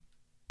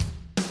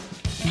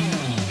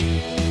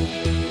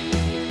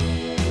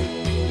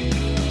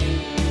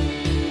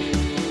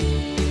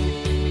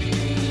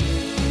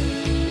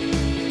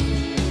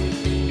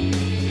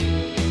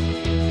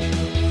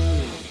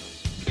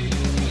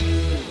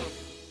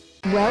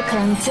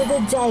Welcome to the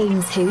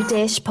Dames Who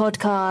Dish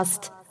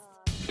podcast.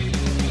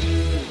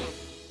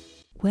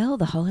 Well,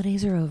 the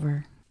holidays are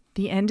over.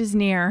 The end is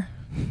near.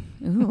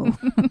 Ooh.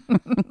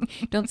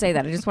 Don't say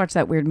that. I just watched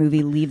that weird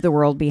movie, Leave the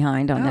World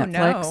Behind on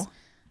Netflix.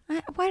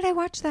 No. Why did I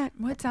watch that?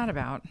 What's that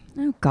about?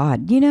 Oh,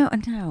 God.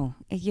 No,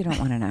 you don't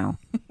want to know.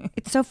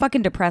 It's so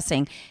fucking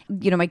depressing.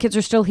 My kids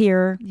are still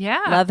here.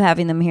 Yeah. Love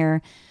having them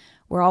here.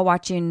 We're all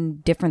watching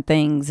different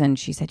things. And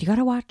she said, you got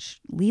to watch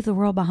Leave the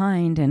World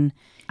Behind. And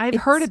I've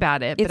heard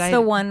about it. It's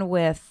the one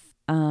with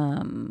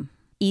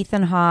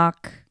Ethan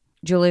Hawke,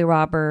 Julia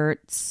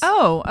Roberts.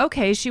 Oh,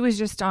 okay. She was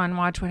just on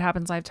Watch What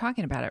Happens Live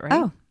talking about it, right?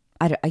 Oh,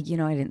 I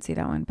didn't see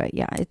that one. But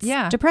yeah, it's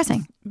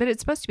depressing. But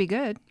it's supposed to be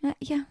good. I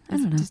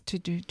don't know. Just too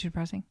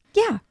depressing?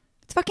 Yeah.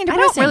 It's fucking I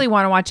depressing. don't really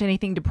want to watch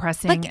anything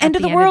depressing. Like end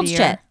of the world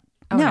shit.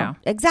 Oh, no.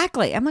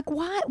 Exactly. I'm like,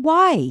 why?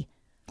 Why?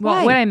 Well,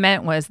 Why? what I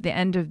meant was the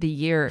end of the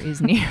year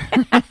is near.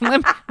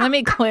 let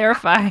me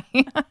clarify.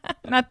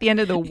 Not the end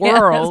of the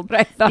world. Yeah,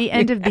 that's what I thought the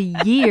end of the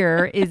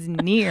year is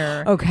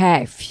near.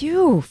 Okay.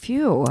 Phew.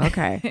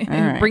 Okay.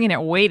 All right. Bringing it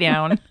way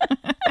down.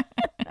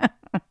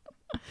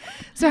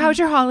 So how's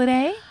your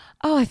holiday?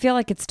 Oh, I feel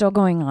like it's still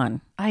going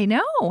on. I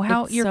know.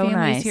 How It's your so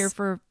family's nice. here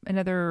for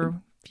another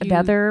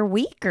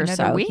week or another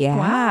so. week? Yeah.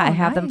 Wow, I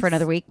have them for nice.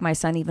 another week. My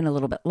son even a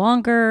little bit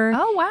longer.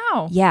 Oh,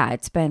 wow. Yeah,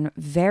 it's been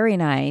very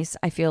nice.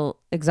 I feel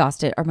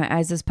exhausted. Are my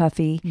eyes as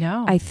puffy?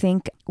 No. I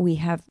think we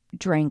have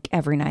drank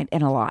every night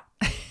and a lot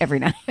every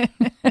night.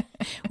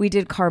 We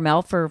did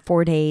Carmel for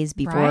 4 days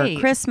before Right.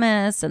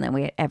 Christmas, and then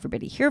we had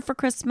everybody here for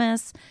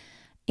Christmas.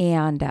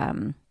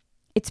 And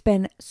it's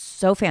been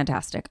so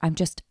fantastic. I'm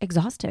just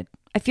exhausted.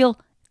 I feel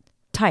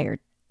tired.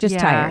 Just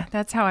tired.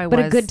 That's how I was.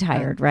 But a good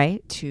tired,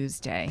 right?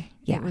 Tuesday.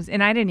 Yeah. It was,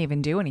 and I didn't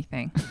even do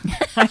anything.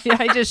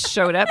 I just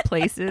showed up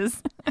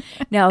places.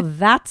 Now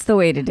that's the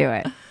way to do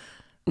it.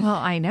 Well,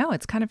 I know.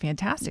 It's kind of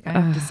fantastic, I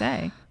have to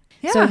say.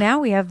 Yeah. So now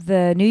we have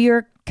the New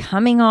Year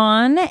coming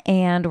on,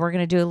 and we're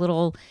going to do a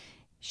little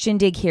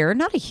shindig here.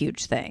 Not a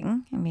huge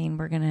thing. I mean,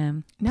 we're going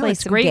to No, play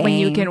it's some great when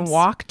you can games.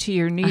 walk to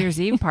your New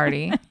Year's Eve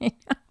party.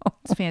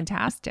 It's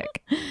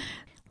fantastic.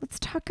 Let's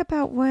talk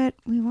about what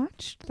we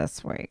watched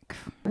this week.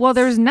 Well,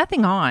 there's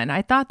nothing on.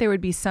 I thought there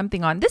would be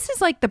something on. This is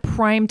like the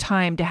prime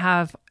time to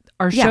have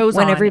our shows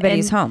when on.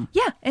 everybody's and- home.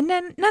 Yeah, and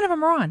then none of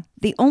them are on.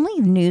 The only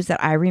news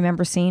that I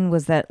remember seeing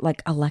was that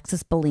like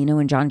Alexis Bellino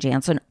and John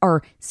Jansen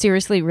are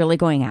seriously really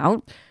going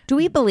out. Do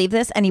we believe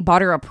this? And he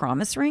bought her a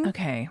promise ring?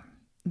 Okay.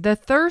 The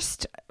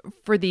thirst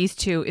for these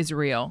two is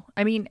real.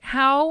 I mean,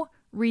 how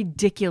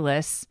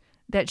ridiculous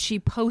that she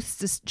posts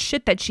this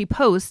shit that she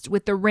posts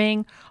with the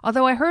ring.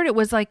 Although I heard it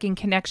was like in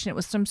connection, it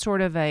was some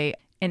sort of an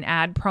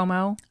ad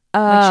promo.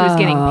 Like she was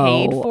getting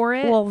paid for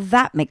it. Well,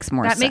 that makes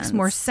more sense. That makes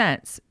more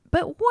sense.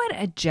 But what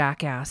a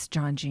jackass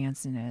John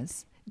Jansen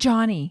is.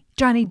 Johnny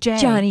J.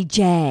 Johnny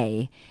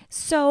J.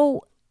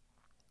 So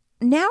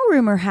now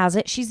rumor has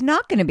it she's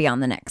not going to be on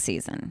the next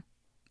season.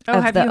 Oh,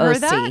 of have the you heard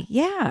OC. that?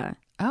 Yeah.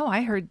 Oh,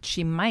 I heard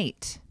she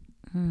might.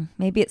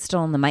 Maybe it's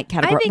still in the Mike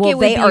category. I think well, it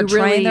would they be are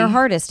trying really- their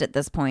hardest at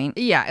this point.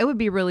 Yeah, it would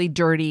be really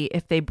dirty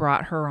if they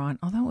brought her on.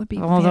 Although it would be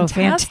Although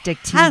fantastic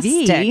fantastic.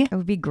 TV. It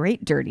would be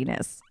great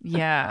dirtiness.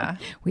 Yeah.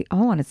 We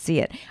all want to see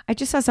it. I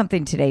just saw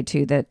something today,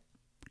 too, that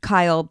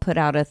Kyle put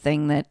out a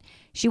thing that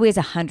she weighs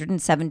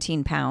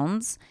 117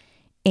 pounds.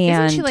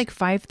 And Isn't she like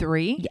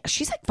 5'3"? Yeah,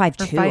 she's like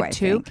 5'2", Or I 5'2"?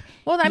 think.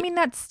 Well, I mean,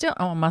 that's still...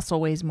 Oh, muscle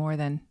weighs more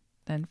than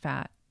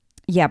fat.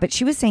 Yeah, but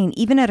she was saying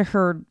even at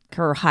her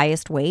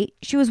highest weight,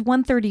 she was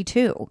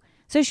 132.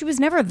 So she was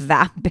never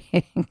that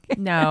big.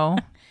 No.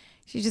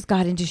 She just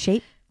got into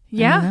shape.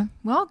 Yeah.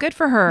 Well, good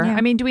for her. Yeah.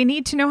 I mean, do we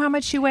need to know how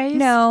much she weighs?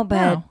 No, but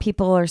No.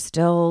 people are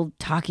still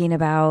talking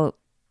about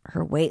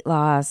her weight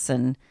loss,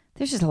 and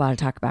there's just a lot of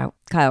talk about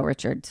Kyle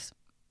Richards.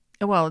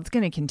 Well, it's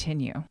going to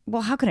continue.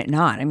 Well, how could it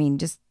not? I mean,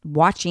 just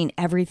watching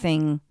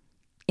everything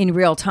in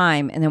real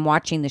time and then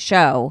watching the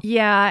show.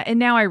 Yeah, and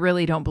now I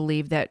really don't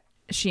believe that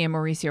she and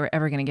Mauricio are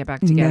ever going to get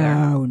back together.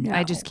 No.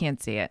 I just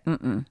can't see it.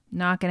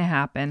 Not going to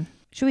happen.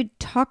 Should we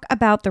talk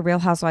about the Real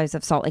Housewives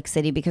of Salt Lake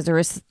City? Because there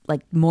is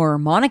like more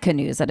Monica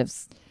news that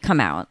has come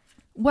out.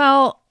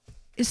 Well,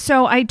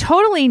 so I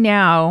totally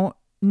now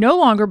no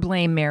longer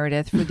blame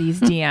Meredith for these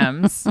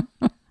DMs.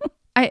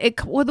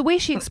 Well, the way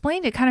she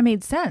explained it kind of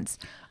made sense.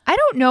 I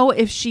don't know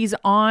if she's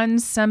on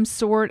some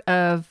sort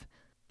of...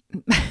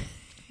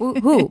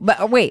 Who?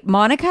 But wait,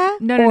 Monica?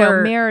 No,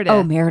 Meredith.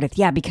 Oh, Meredith.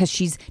 Yeah, because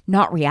she's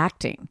not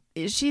reacting.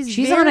 She's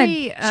on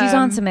very,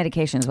 on some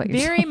medications. What you're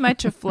very saying.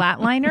 much a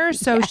flatliner.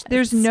 So Yes.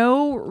 there's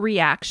no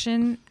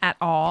reaction at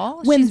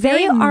all. When She's they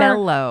very are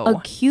mellow.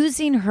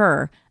 accusing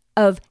her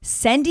of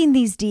sending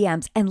these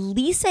DMs, and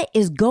Lisa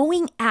is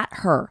going at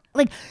her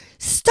like,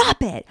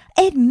 "Stop it!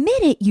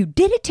 Admit it! You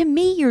did it to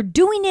me. You're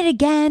doing it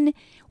again.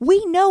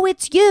 We know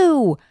it's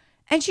you."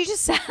 And she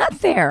just sat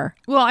there.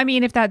 Well, I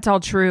mean, if that's all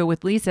true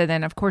with Lisa,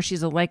 then of course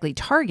she's a likely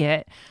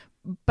target.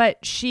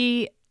 But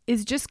she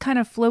is just kind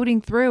of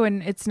floating through,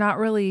 and it's not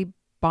really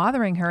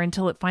bothering her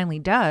until it finally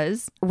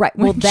does. Right.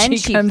 Well, when then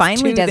she comes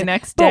finally to does the it.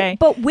 next day.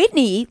 But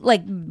Whitney,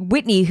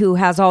 who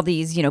has all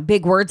these,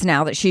 big words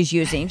now that she's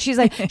using, she's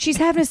like, she's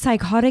having a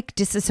psychotic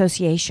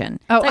disassociation.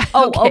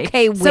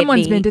 Okay, Whitney.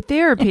 Someone's been to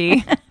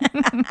therapy.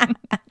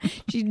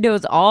 She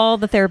knows all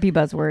the therapy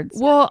buzzwords.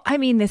 Well, I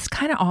mean, this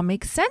kind of all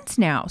makes sense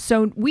now.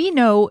 So we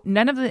know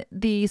none of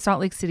the Salt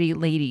Lake City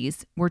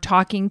ladies were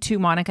talking to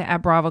Monica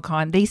at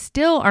BravoCon. They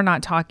still are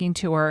not talking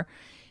to her.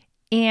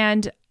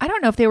 And I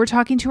don't know if they were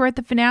talking to her at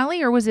the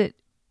finale or was it...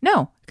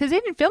 No, because they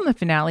didn't film the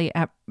finale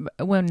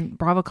when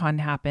BravoCon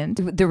happened.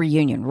 The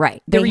reunion,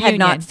 right. They had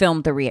not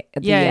filmed the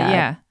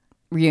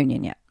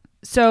reunion yet.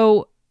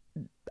 So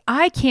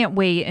I can't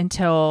wait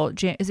until...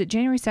 Is it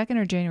January 2nd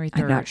or January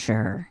 3rd? I'm not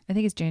sure. I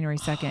think it's January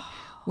 2nd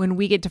when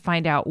we get to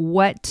find out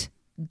what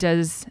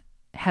does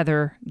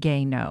Heather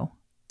Gay know.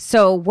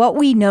 So what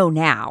we know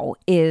now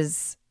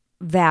is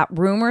that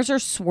rumors are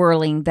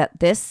swirling that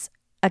this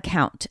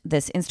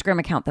Instagram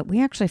account that we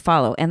actually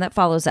follow and that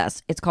follows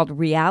us, it's called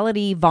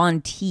Reality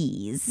Von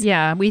Tease.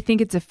 Yeah, we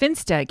think it's a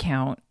Finsta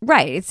account.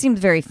 Right. It seems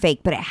very fake,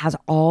 but it has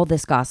all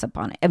this gossip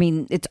on it. I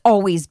mean, it's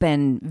always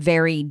been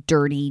very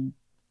dirty,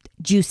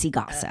 juicy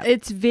gossip.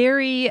 It's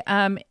very,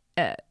 I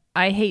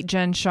hate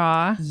Jen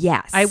Shaw.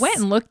 Yes. I went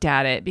and looked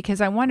at it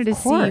because I wanted to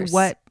see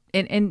what,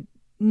 and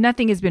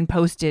nothing has been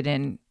posted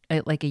in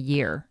like a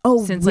year.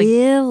 Oh, since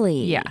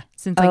really?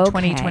 Since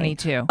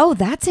 2022. Oh,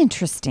 that's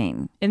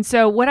interesting. And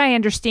so what I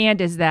understand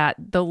is that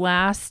the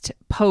last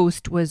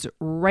post was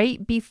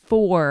right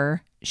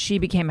before she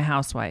became a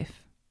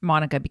housewife.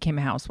 Monica became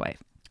a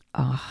housewife.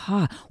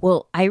 Aha.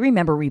 Well, I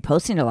remember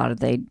reposting a lot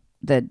of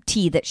the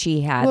tea that she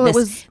had. Well,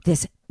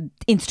 this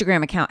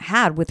Instagram account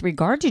had with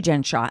regard to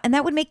Jen Shaw, and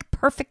that would make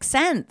perfect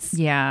sense.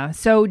 Yeah.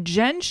 So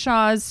Jen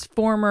Shaw's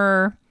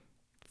former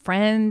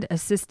friend,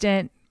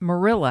 assistant,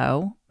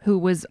 Murillo, who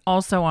was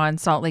also on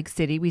Salt Lake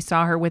City. We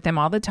saw her with him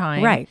all the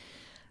time. Right.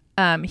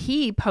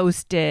 He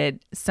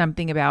posted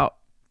something about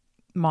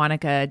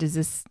Monica. Does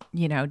this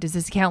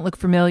account look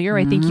familiar?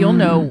 I think you'll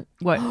know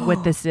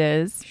what this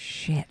is.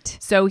 Shit.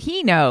 So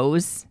he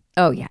knows.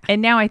 Oh, yeah.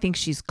 And now I think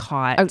she's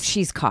caught. Oh,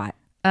 she's caught.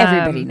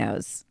 Everybody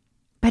knows.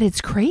 But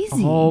it's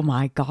crazy. Oh,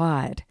 my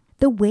God.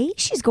 The way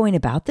she's going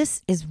about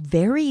this is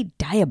very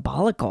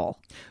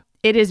diabolical.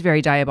 It is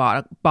very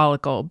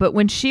diabolical. But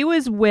when she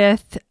was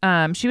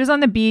she was on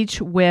the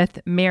beach with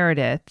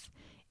Meredith,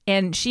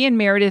 and she and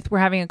Meredith were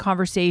having a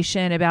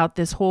conversation about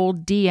this whole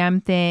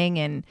DM thing.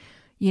 And,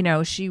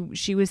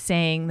 she was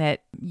saying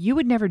that you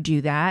would never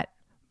do that,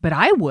 but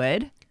I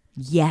would.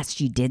 Yes,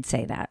 she did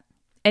say that.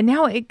 And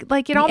now it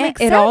all makes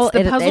sense.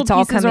 The puzzle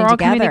pieces are all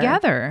coming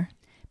together.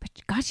 But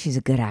God, she's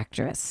a good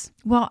actress.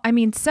 Well, I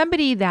mean,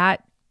 somebody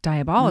that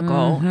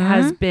diabolical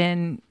has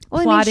been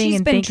plotting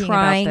and thinking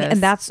trying, about this.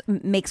 and that's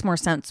makes more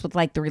sense with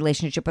like the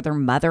relationship with her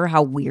mother,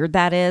 how weird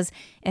that is,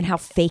 and how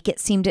fake it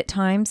seemed at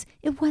times.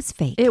 It was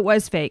fake. It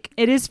was fake.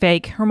 It is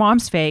fake. Her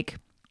mom's fake.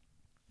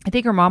 I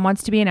think her mom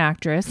wants to be an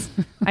actress.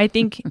 I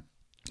think,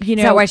 Is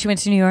that why she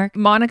went to New York?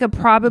 Monica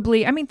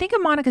probably, think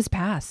of Monica's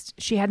past.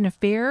 She had an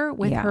affair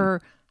with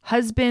her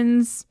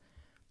husband's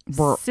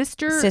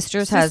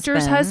sister's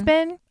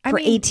husband for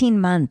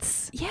 18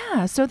 months.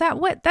 Yeah, so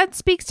that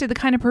speaks to the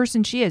kind of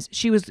person she is.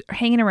 She was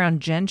hanging around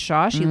Jen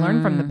Shaw. She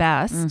learned from the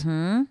best.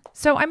 Mm-hmm.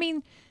 So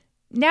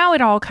now it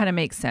all kind of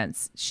makes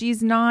sense.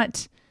 She's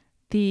not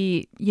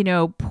the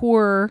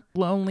poor,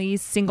 lonely,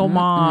 single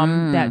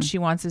mom that she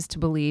wants us to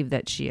believe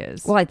that she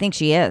is. Well, I think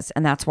she is,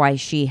 and that's why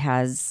she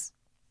has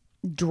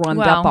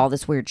drummed up all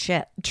this weird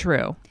shit.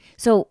 True.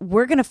 So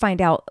we're gonna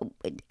find out.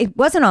 It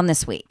wasn't on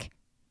this week.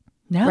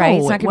 No, right?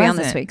 It's not going to be on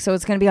this week. So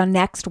it's going to be on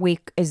next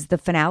week is the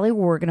finale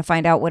where we're going to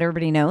find out what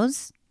everybody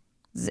knows.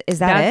 Is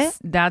that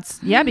it?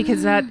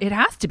 Because it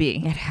has to be.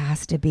 It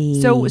has to be.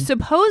 So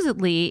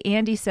supposedly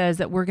Andy says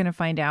that we're going to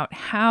find out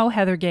how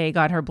Heather Gay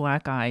got her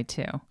black eye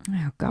too.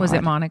 Oh, God. Was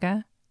it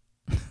Monica?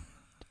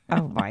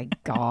 Oh my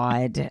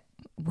God.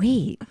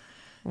 Wait.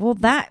 Well,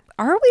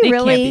 are we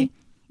really?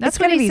 That's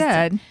what he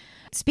said.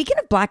 Speaking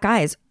of black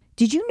eyes,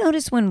 did you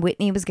notice when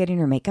Whitney was getting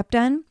her makeup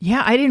done?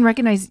 Yeah, I didn't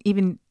recognize I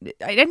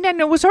didn't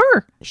know it was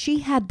her. She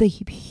had the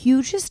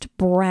hugest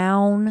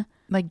brown,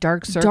 like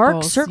dark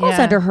circles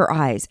under her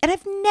eyes. And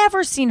I've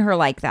never seen her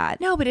like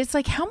that. No, but it's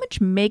like, how much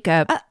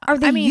makeup are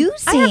they using?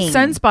 I have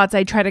sunspots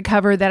I try to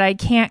cover that I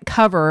can't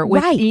cover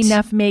with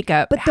enough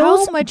makeup. But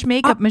how much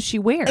makeup must she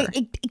wear?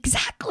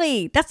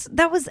 Exactly.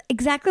 That was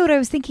exactly what I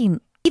was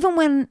thinking. Even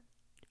when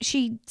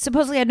she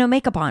supposedly had no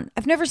makeup on.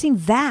 I've never seen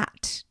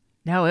that.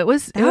 No, it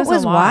was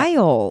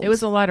wild. It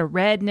was a lot of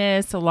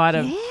redness, a lot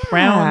of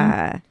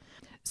brown.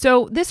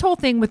 So this whole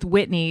thing with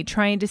Whitney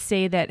trying to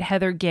say that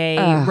Heather Gay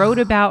wrote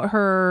about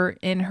her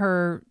in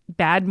her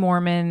Bad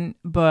Mormon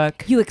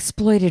book. You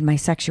exploited my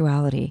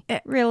sexuality.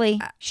 Really?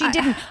 She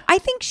didn't. I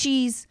think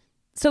she's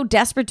so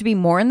desperate to be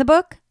more in the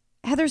book.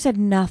 Heather said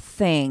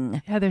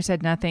nothing.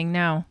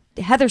 No.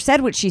 Heather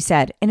said what she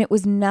said, and it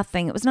was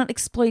nothing. It was not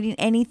exploiting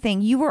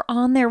anything. You were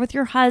on there with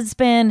your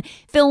husband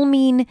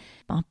filming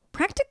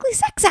practically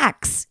sex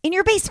acts in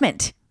your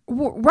basement.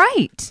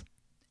 Right.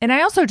 And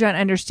I also don't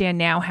understand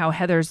now how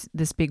Heather's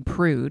this big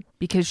prude,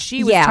 because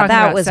she was Yeah, talking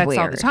that about was sex all the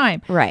weird.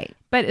 time. Right.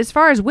 But as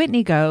far as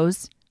Whitney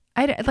goes,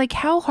 like,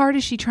 how hard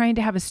is she trying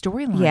to have a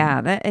storyline?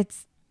 Yeah,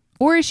 it's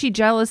Or is she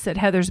jealous that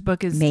Heather's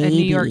book is a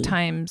New York maybe.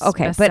 Times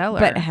okay, bestseller?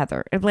 but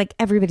Heather, like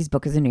everybody's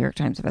book is a New York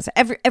Times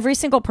bestseller. Every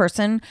single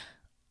person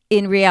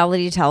in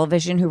reality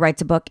television who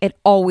writes a book, it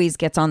always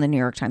gets on the New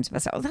York Times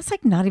bestseller. That's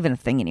like not even a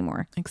thing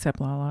anymore.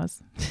 Except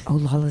Lala's. Oh,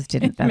 Lala's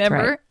didn't. That's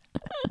Remember?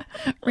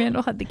 right.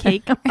 Randall had the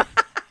cake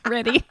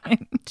ready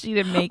and she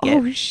didn't make it.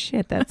 Oh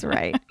shit, that's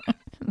right.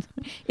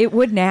 It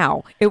would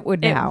now. It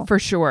would now. For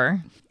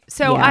sure.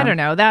 So Yeah. I don't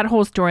know. That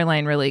whole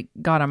storyline really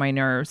got on my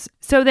nerves.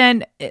 So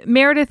then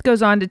Meredith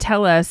goes on to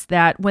tell us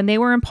that when they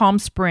were in Palm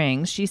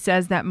Springs, she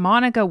says that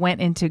Monica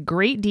went into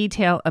great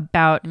detail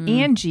about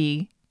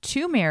Angie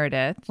to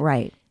Meredith.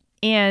 Right.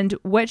 And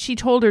what she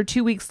told her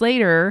 2 weeks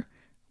later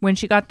when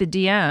she got the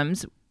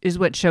DMs is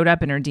what showed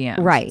up in her DMs.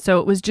 Right. So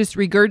it was just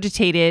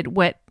regurgitated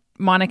what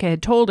Monica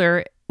had told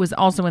her was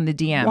also in the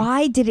DM.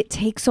 Why did it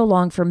take so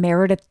long for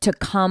Meredith to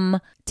come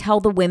tell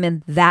the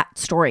women that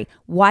story?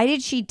 Why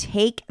did she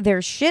take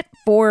their shit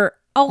for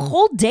a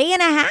whole day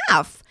and a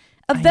half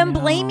of them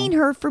blaming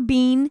her for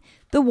being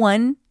the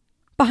one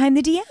behind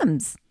the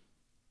DMs?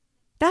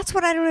 That's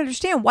what I don't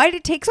understand. Why did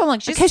it take so long?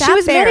 Because sat she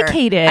was there.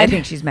 medicated. I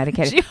think she's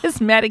medicated. She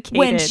was medicated.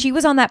 When she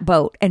was on that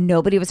boat and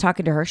nobody was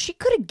talking to her, she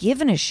could have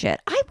given a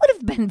shit. I would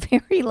have been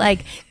very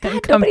like,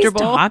 God, nobody's Uncomfortable.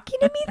 talking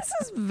to me. This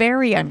is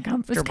very It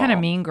uncomfortable. was kind of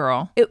mean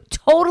girl. It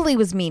totally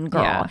was mean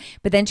girl. Yeah.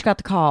 But then she got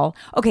the call.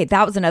 Okay,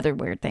 that was another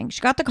weird thing.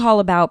 She got the call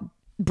about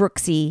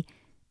Brooksy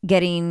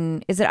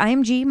getting, is it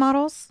IMG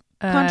models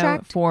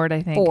contract? Ford,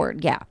 I think.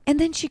 Ford, yeah. And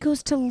then she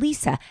goes to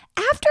Lisa.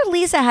 After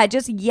Lisa had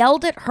just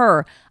yelled at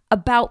her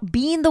about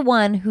being the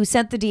one who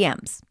sent the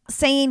DMs,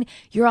 saying,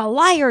 you're a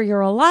liar, you're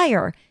a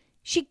liar.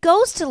 She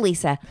goes to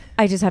Lisa.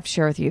 I just have to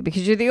share with you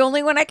because you're the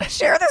only one I can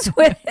share this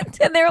with.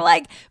 And they're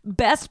like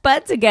best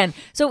buds again.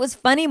 So it was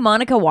funny.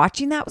 Monica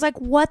watching that was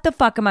like, what the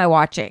fuck am I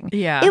watching?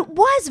 Yeah. It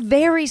was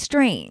very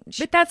strange.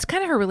 But that's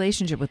kind of her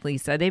relationship with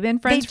Lisa. They've been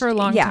friends for a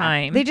long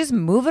time. They just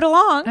move it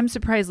along. I'm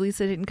surprised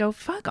Lisa didn't go,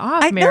 fuck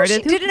off, I know Meredith.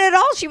 she didn't at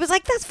all. She was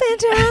like, that's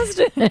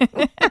fantastic.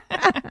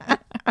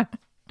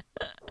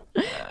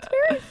 It's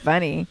very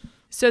funny.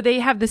 So they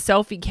have the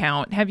selfie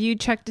count. Have you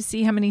checked to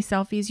see how many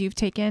selfies you've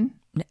taken?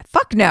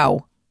 Fuck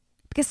no.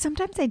 Because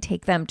sometimes I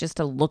take them just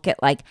to look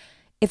at, like,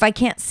 if I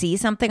can't see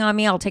something on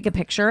me, I'll take a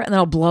picture and then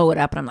I'll blow it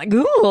up and I'm like,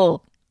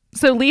 ooh.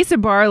 So Lisa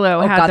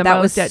Barlow had God, the that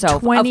most was at so-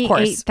 of course.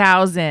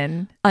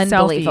 28,000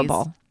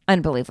 Unbelievable. selfies.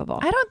 Unbelievable.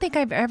 I don't think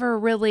I've ever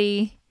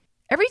really...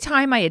 Every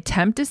time I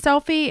attempt a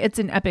selfie, it's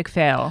an epic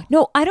fail.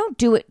 No, I don't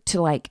do it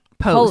to, like,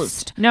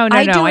 post. No,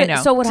 I do I it-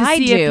 know. So what to I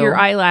see do... if your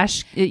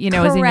eyelash, is in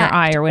your Correct.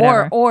 eye or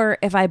whatever. Or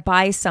if I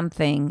buy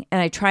something and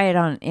I try it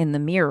on in the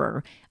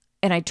mirror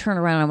and I turn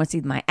around and I want to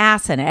see my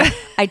ass in it,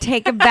 I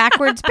take a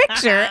backwards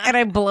picture and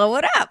I blow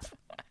it up.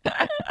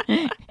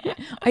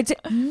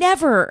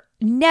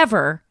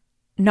 Never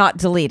not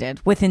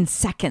deleted within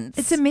seconds.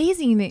 It's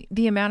amazing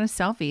the amount of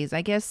selfies.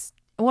 I guess,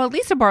 well,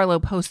 Lisa Barlow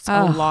posts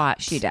a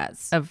lot. She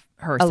does. Of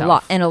herself. a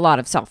lot and a lot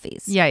of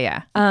selfies. Yeah,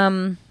 yeah.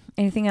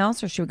 Anything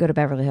else, or should we go to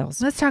Beverly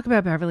Hills? Let's talk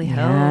about Beverly Hills.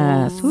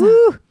 Yes.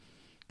 Woo.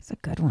 It's a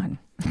good one.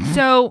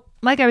 So,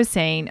 like I was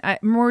saying,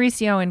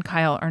 Mauricio and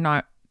Kyle are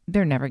not,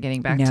 they're never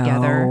getting back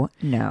together.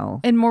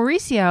 No. And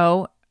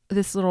Mauricio,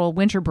 this little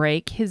winter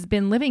break, has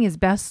been living his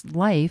best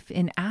life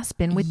in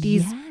Aspen with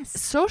these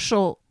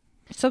social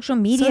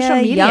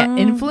media young young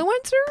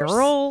influencers.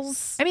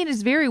 girls. I mean,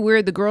 it's very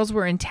weird. The girls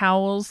were in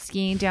towels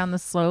skiing down the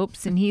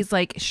slopes, and he's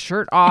like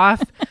shirt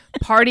off,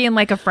 partying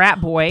like a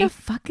frat boy. What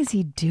the fuck is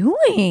he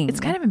doing? It's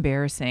kind of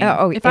embarrassing.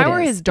 If It I were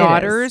is. his It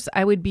daughters,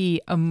 I would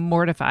be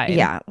mortified.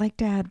 Yeah, like,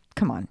 Dad,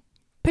 come on.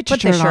 Put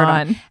Put your the shirt shirt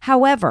on. on.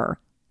 However,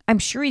 I'm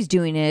sure he's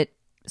doing it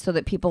so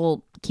that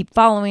people keep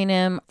following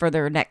him for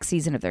their next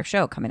season of their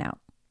show coming out.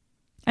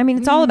 I mean,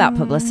 it's all about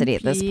publicity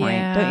at this point,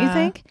 don't you yeah.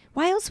 think?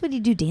 Why else would he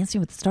do Dancing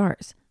with the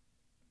Stars?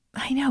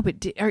 I know,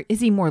 but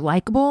is he more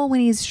likable when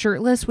he's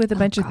shirtless with a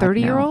bunch of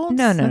 30-year-olds?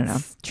 No.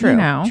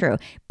 True.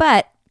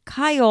 But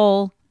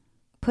Kyle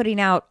putting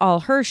out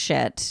all her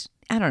shit,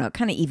 I don't know,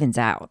 kind of evens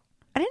out.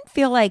 I didn't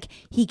feel like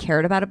he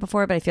cared about it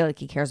before, but I feel like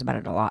he cares about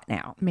it a lot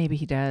now. Maybe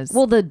he does.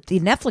 Well, the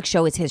Netflix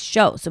show is his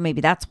show, so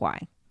maybe that's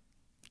why.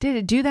 Did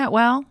it do that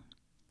well?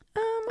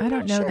 I'm I don't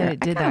not know sure. that it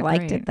did I that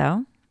liked great. it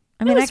though.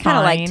 I It mean, I was kind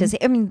of like fine. to see.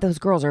 I mean, those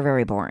girls are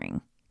very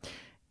boring.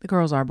 The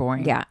girls are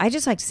boring. Yeah, I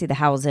just like to see the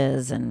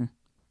houses and.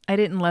 I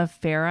didn't love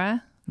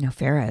Farrah. No,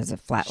 Farrah is a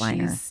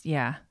flatliner.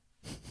 Yeah.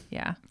 She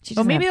Well,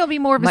 doesn't maybe have there'll be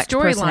more of a much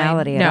storyline.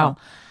 personality at No, all.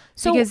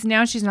 So because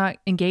now she's not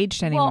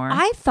engaged anymore. Well,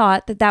 I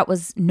thought that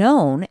was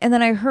known, and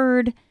then I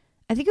heard,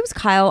 I think it was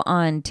Kyle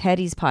on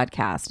Teddy's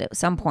podcast at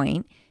some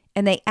point,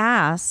 and they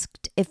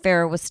asked if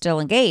Farrah was still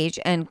engaged,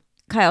 and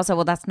Kyle said,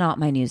 "Well, that's not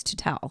my news to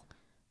tell."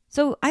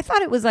 So I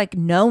thought it was like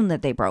known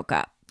that they broke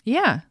up.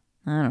 Yeah.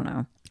 I don't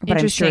know, but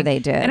I'm sure Interesting. they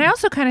did. And I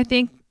also kind of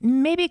think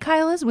maybe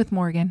Kyle is with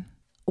Morgan.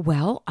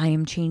 well, I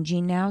am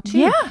changing now too.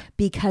 Yeah.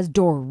 Because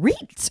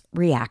Dorit's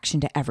reaction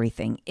to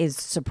everything is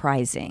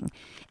surprising.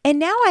 And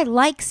now I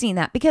like seeing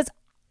that because,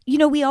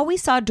 we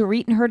always saw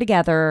Dorit and her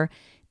together.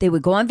 They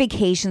would go on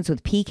vacations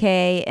with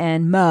PK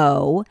and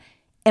Mo,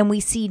 and we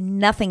see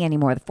nothing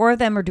anymore. The four of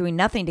them are doing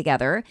nothing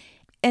together.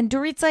 And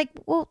Dorit's like,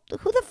 well,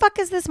 who the fuck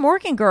is this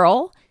Morgan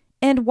girl?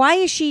 And why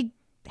is she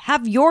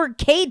have your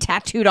K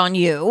tattooed on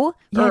you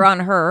or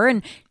on her?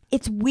 And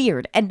it's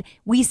weird. And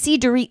we see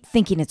Dorit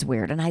thinking it's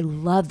weird. And I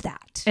love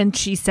that. And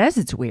she says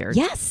it's weird.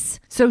 Yes.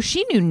 So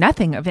she knew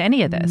nothing of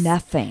any of this.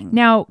 Nothing.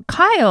 Now,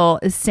 Kyle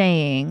is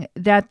saying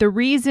that the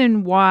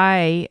reason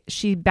why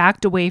she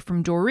backed away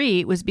from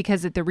Dorit was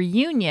because at the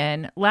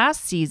reunion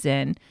last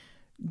season,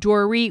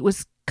 Dorit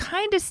was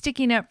kind of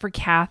sticking up for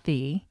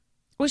Kathy.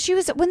 Well, she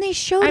was, when they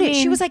showed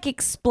she was like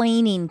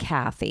explaining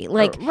Kathy.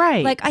 Like,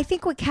 right. Like, I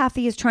think what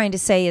Kathy is trying to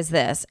say is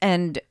this.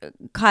 And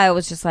Kyle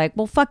was just like,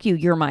 well, fuck you.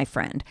 You're my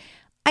friend.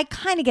 I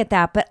kind of get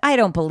that, but I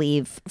don't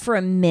believe for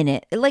a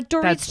minute. Like,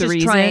 Dorit's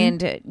just trying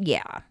to,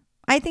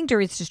 I think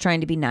Dorit's just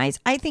trying to be nice.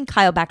 I think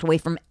Kyle backed away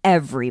from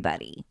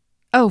everybody.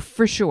 Oh,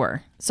 for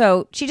sure.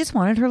 So she just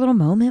wanted her little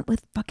moment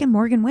with fucking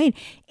Morgan Wade.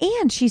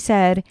 And she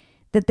said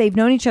that they've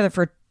known each other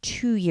for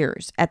 2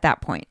 years at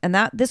that point. And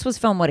this was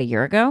filmed, a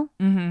year ago?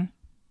 Mm-hmm.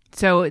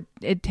 So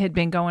it had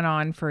been going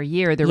on for a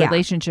year, the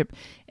relationship.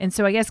 And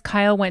so I guess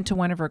Kyle went to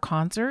one of her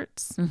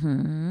concerts.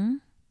 Mm-hmm.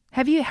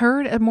 Have you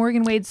heard a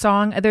Morgan Wade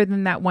song other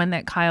than that one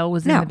that Kyle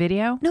was in the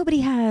video? Nobody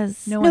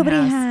has. Nobody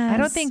has.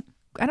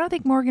 I don't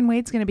think Morgan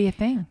Wade's going to be a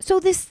thing. So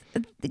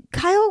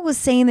Kyle was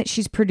saying that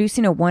she's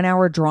producing a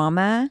 1-hour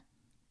drama.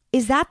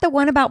 Is that the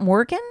one about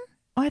Morgan?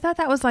 Oh, I thought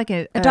that was like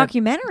a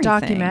documentary.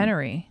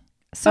 Documentary.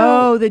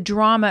 So the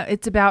drama.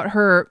 It's about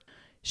her.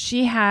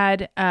 She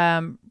had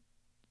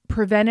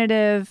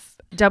preventative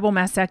double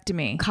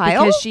mastectomy.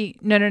 Kyle? Because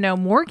no,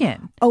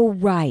 Morgan. Oh,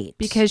 right.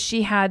 Because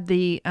she had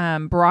the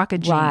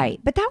BRCA gene. Right.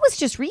 But that was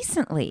just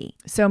recently.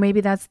 So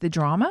maybe that's the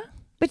drama?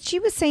 But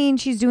she was saying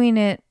she's doing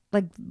it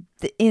like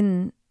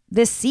in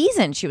this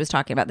season she was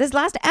talking about. This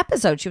last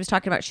episode she was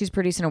talking about she's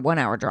producing a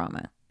 1-hour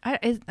drama. That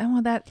wouldn't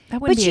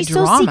but be a drama. she's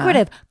so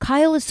secretive.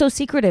 Kyle is so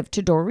secretive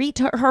to Dorit,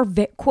 to her,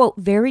 quote,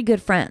 very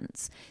good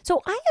friends.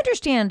 So I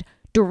understand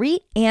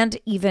Dorit and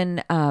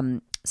even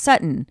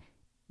Sutton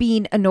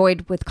being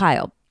annoyed with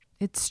Kyle.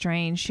 It's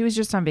strange. She was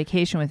just on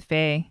vacation with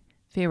Faye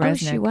Resnick. Oh,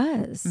 she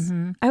was.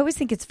 Mm-hmm. I always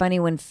think it's funny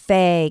when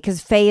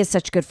because Faye is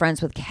such good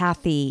friends with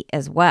Kathy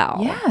as well.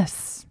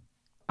 Yes.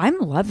 I'm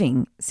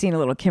loving seeing a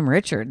little Kim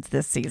Richards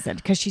this season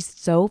because she's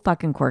so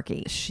fucking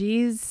quirky.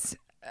 She's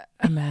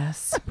a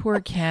mess. Poor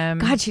Kim.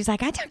 God, she's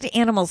like, I talk to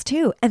animals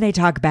too, and they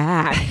talk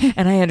back,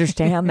 and I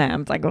understand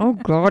them. It's like, oh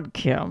God,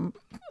 Kim,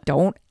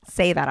 don't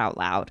say that out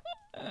loud.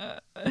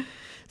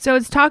 So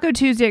it's Taco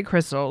Tuesday at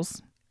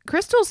Crystal's.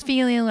 Crystal's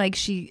feeling like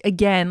she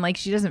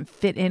doesn't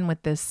fit in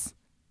with this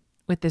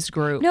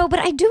group. No, but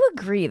I do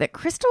agree that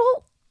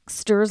Crystal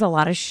stirs a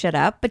lot of shit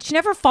up, but she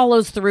never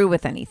follows through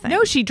with anything.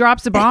 No, she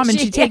drops a bomb and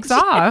she takes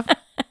off.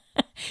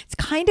 It's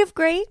kind of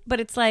great, but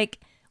it's like,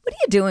 what are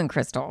you doing,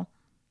 Crystal?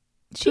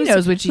 She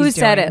knows what she's doing. Who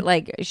said it?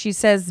 Like, she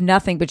says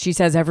nothing, but she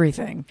says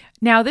everything.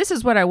 Now, this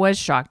is what I was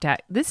shocked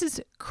at. This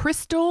is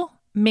Crystal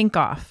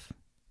Minkoff,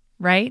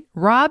 right?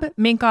 Rob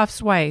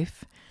Minkoff's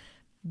wife.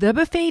 The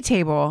buffet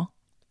table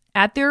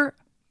at their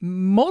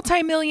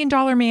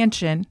multi-million-dollar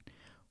mansion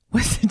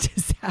was a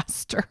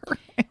disaster.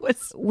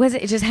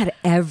 It just had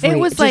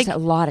a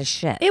lot of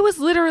shit. It was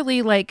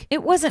literally like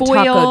it wasn't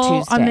foil Taco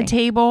Tuesday on the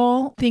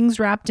table, things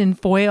wrapped in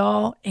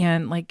foil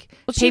and like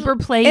paper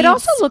plates. It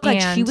also looked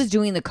like she was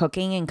doing the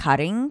cooking and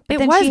cutting.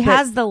 But she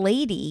has the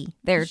lady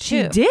there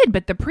too. She did,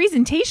 but the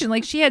presentation,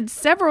 like she had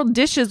several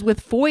dishes with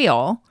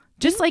foil.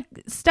 Just like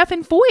stuff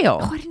in foil.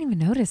 Oh, I didn't even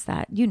notice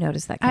that. You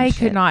noticed that kind of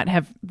shit. I could not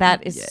have.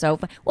 That is so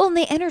fun. Well, and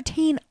they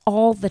entertain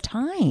all the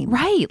time.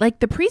 Right. Like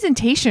the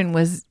presentation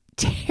was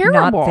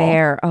terrible. Not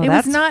there. Oh,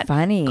 that's was not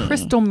funny.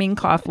 Crystal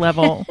Minkoff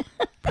level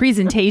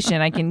presentation.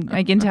 I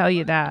can tell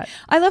you that.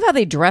 I love how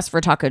they dress for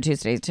Taco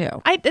Tuesdays too. They're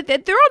all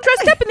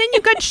dressed up and then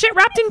you've got shit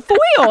wrapped in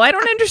foil. I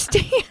don't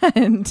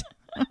understand.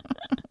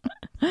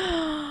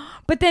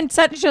 But then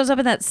Sutton shows up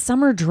in that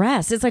summer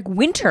dress. It's like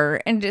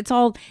winter, and it's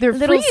all they're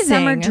little freezing.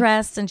 Summer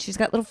dress, and she's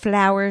got little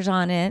flowers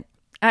on it.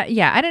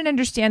 Yeah, I didn't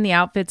understand the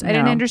outfits. No. I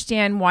didn't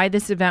understand why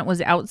this event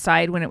was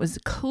outside when it was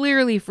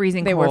clearly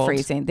freezing cold. They were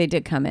freezing. They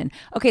did come in.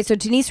 Okay, so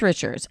Denise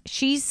Richards,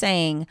 she's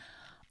saying,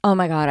 oh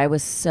my God, I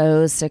was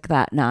so sick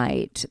that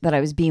night that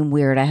I was being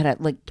weird. I had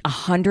like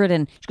 100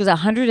 and she goes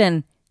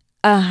 100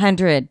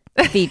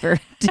 fever.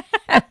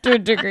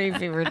 100-degree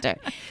fever. It's like,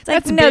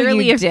 that's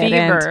barely a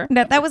fever.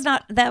 No, that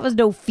was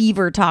no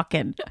fever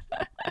talking.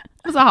 It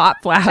was a hot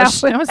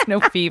flash. That was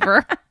no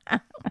fever.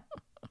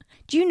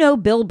 Do you know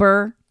Bill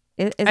Burr?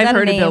 I've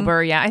heard of Bill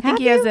Burr, yeah. I think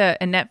he has a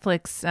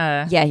Netflix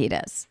yeah, he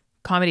does.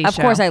 Comedy show. Of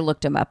course, I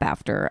looked him up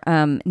after.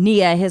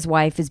 Nia, his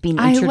wife, is being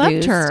introduced. I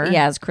loved her.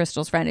 Yeah, as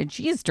Crystal's friend, and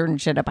she is stirring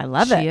shit up. I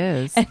love it. She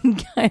is.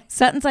 And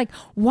Sutton's like,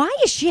 why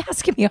is she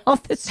asking me all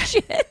this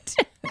shit?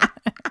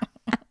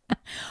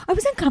 I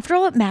was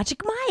uncomfortable at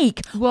Magic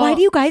Mike. Well- Why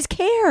do you guys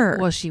care?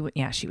 Well, she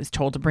was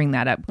told to bring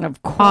that up.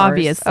 of course.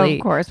 Obviously.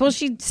 Of course. Well,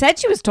 she said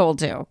she was told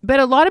to. But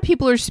a lot of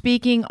people are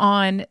speaking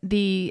on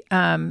the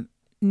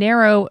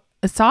narrow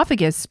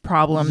esophagus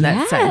problem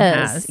that Sutton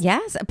has.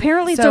 Yes.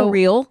 Apparently it's So, a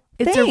real thing.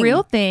 It's a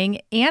real thing.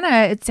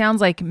 Anna, it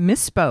sounds like,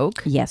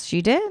 misspoke. Yes,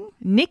 she did.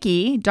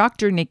 Nikki,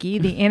 Dr. Nikki,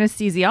 the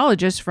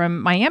anesthesiologist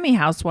from Miami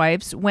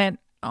Housewives, went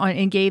on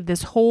and gave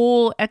this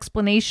whole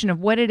explanation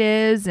of what it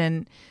is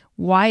and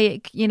why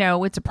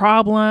it's a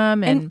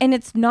problem. And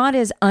it's not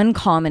as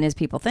uncommon as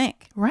people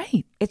think.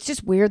 Right. It's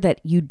just weird that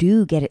you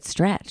do get it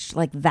stretched.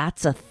 Like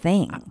that's a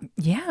thing.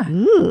 Yeah.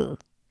 Ooh.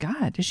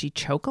 God, does she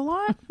choke a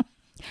lot?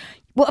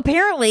 Well,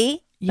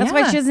 apparently that's why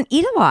Yeah. she doesn't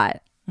eat a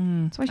lot.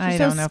 That's why she's I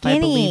so don't know skinny. if I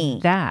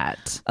believe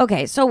that.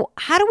 Okay, so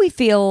how do we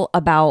feel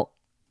about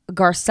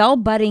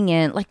Garcelle butting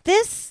in? Like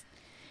this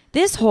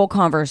whole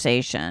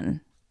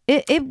conversation,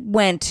 it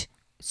went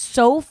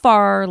so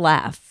far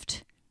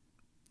left.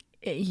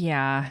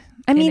 Yeah.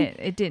 I mean,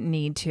 it didn't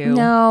need to.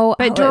 No,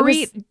 But it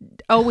Dorit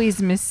always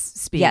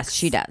misspeaks. Yes,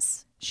 she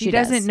does. She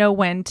doesn't does. know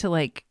when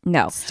to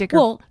No. stick her.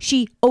 Well,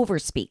 she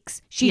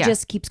overspeaks. She Yeah.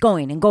 just keeps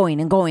going and going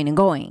and going and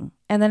going.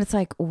 And then it's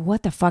like,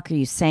 what the fuck are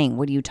you saying?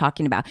 What are you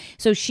talking about?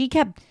 So she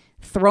kept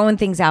throwing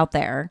things out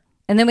there,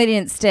 and then we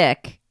didn't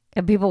stick.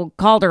 And people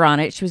called her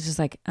on it. She was just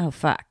like, oh,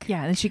 fuck.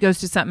 Yeah, then she goes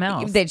to something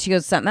else. Then she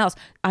goes to something else.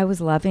 I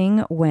was loving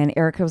when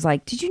Erica was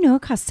like, did you know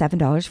it costs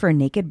 $7 for a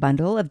naked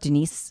bundle of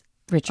Denise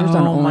Richards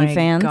on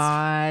OnlyFans? Oh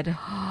my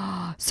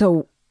God.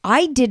 So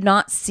I did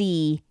not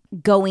see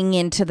going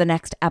into the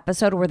next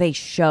episode where they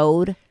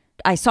showed,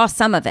 I saw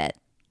some of it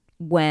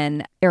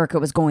when Erica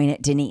was going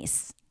at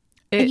Denise.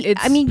 It's you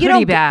pretty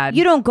don't, bad.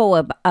 You don't go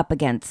up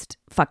against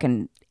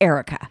fucking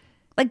Erica.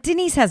 Like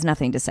Denise has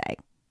nothing to say.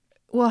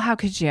 Well, how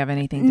could she have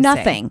anything to say?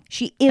 Nothing.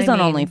 She is I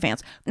on mean-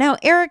 OnlyFans. Now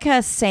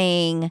Erica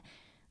saying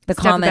the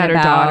Stuff comment about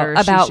her daughter,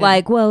 she about should-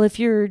 like, well, if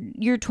your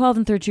 12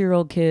 and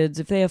 13-year-old kids,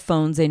 if they have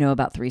phones, they know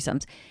about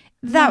threesomes.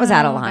 That was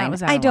out of No, that line.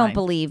 was out I of don't line.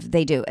 believe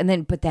they do.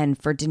 But then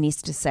for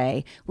Denise to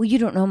say, well, you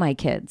don't know my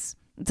kids.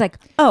 It's like,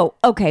 oh,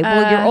 okay.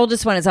 Well, your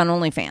oldest one is on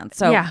OnlyFans.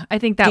 So yeah, I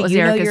think that do was you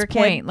know Erica's your kid?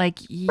 point. Like,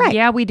 Right.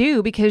 yeah, we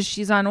do because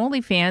she's on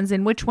OnlyFans,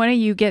 and which one of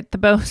you get the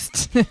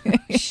most?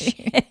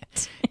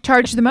 Shit.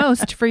 Charge the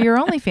most for your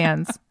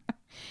OnlyFans.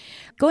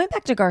 Going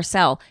back to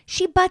Garcelle,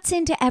 she butts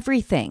into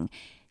everything.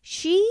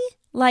 She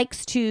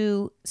likes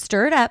to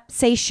stir it up,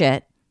 say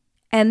shit,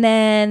 and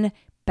then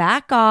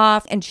back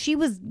off. And she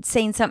was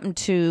saying something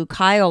to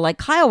Kyle, like,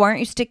 Kyle, why aren't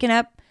you sticking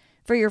up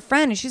for your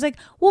friend? And she's like,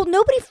 well,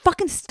 nobody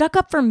fucking stuck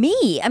up for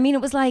me. I mean,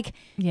 it was like,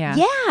 Yeah.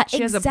 yeah,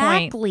 She has a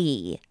point.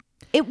 exactly.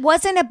 It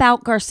wasn't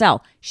about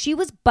Garcelle. She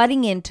was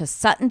butting into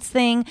Sutton's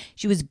thing.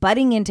 She was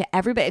butting into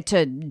everybody,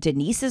 to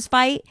Denise's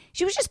fight.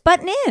 She was just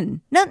butting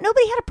in. No,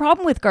 nobody had a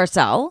problem with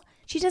Garcelle.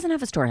 She doesn't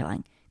have a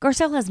storyline.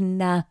 Garcelle has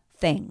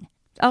nothing.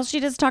 All she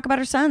does is talk about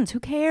her sons. Who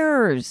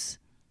cares?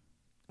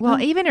 Well,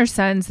 even her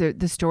sons, the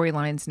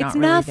storyline's not It's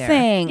really nothing.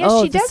 there. Yeah,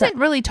 Oh, she the doesn't son-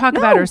 really talk No.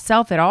 about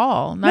herself at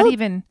all. Not Nope.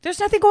 even There's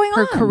nothing going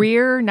her on.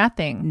 career,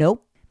 nothing.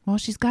 Nope. Well,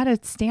 she's got to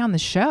stay on the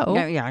show.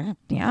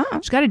 Yeah.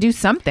 She's got to do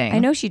something. I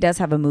know she does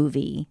have a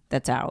movie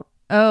that's out.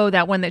 Oh,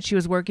 that one that she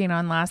was working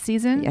on last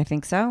season? I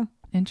think so.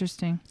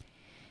 Interesting.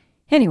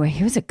 Anyway,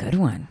 it was a good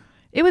one.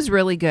 It was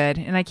really good,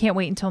 and I can't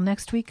wait until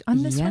next week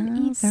on this one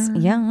either.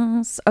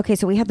 Yes. Okay,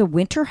 so we had the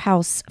Winter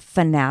House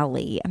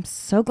finale. I'm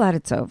so glad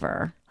it's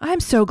over. I'm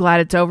so glad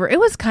it's over. It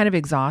was kind of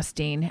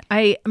exhausting.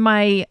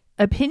 My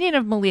opinion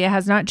of Malia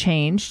has not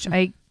changed.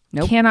 I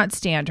Nope. cannot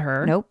stand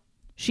her. Nope.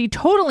 She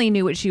totally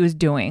knew what she was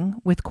doing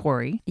with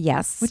Corey,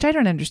 Yes. which I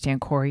don't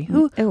understand. Corey,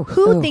 who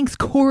Ooh. thinks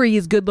Corey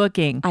is good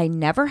looking? I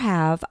never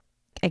have.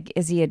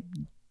 Is he a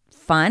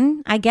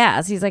fun? I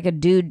guess. He's like a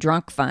dude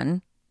drunk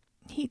fun.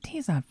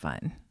 He's not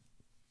fun.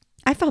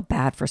 I felt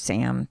bad for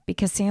Sam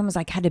because Sam was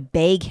like, had to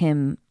beg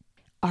him,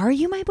 are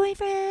you my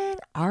boyfriend?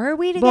 Are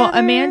we together? Well,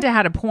 Amanda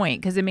had a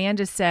point because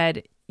Amanda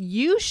said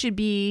you should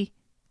be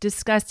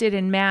disgusted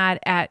and mad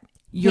at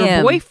your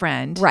Him.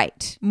 boyfriend,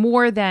 Right.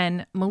 more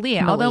than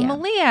Malia. Although Malia.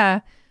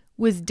 Malia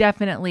was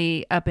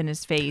definitely up in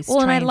his face. Well,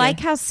 and I trying to- like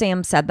how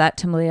Sam said that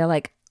to Malia.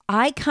 Like,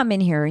 I come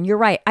in here and you're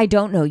right. I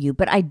don't know you,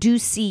 but I do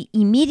see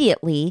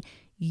immediately,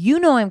 you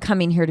know, I'm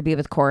coming here to be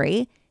with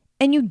Corey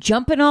and you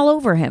jumping all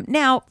over him.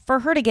 Now, for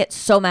her to get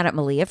so mad at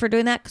Malia for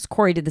doing that, because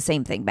Corey did the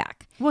same thing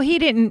back. Well, he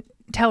didn't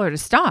tell her to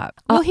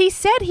stop. Well, he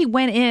said he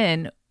went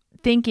in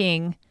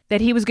thinking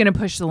that he was going to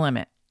push the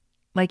limit.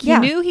 Like he Yeah.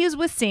 knew he was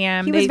with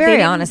Sam. He was They very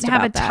didn't honest have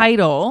about a that.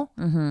 title.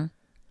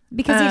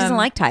 Because he doesn't Um,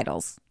 like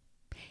titles.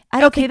 I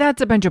don't Okay, think,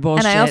 that's a bunch of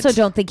bullshit. and I also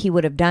don't think he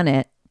would have done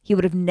it. He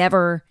would have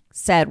never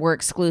said we're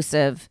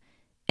exclusive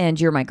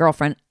and you're my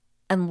girlfriend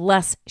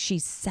unless she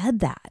said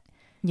that.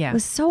 Yeah. It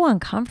was so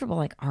uncomfortable.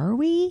 Like, are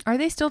we? Are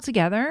they still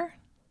together?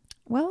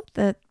 Well,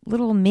 the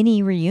little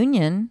mini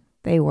reunion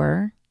they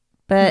were,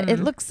 but it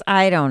looks,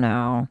 I don't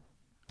know.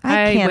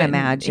 I can't wouldn't.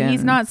 imagine.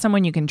 He's not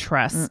someone you can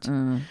trust.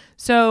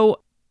 So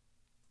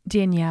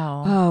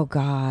Danielle. Oh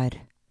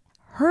God.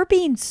 Her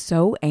being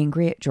so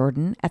angry at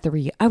Jordan at the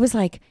reunion. I was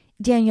like,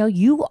 Danielle,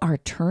 you are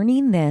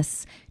turning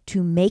this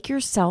to make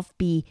yourself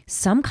be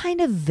some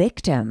kind of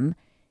victim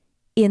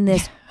in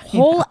this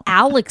whole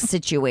Alex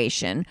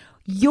situation.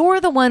 You're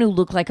the one who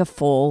looked like a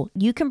fool.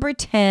 You can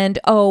pretend,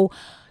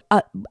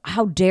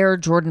 how dare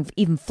Jordan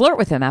even flirt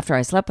with him after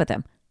I slept with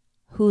him?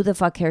 Who the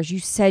fuck cares? You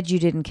said you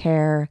didn't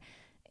care.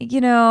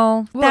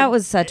 That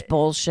was such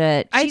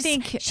bullshit. I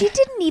think she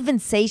didn't even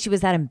say she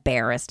was that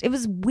embarrassed. It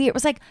was weird. It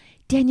was like,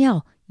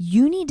 Danielle,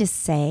 you need to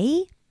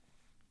say,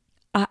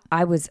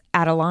 I was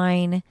out of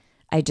line.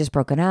 I had just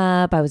broken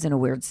up. I was in a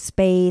weird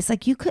space.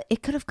 Like it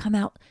could have come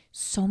out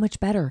so much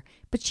better,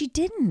 but she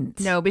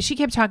didn't. No, but she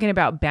kept talking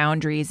about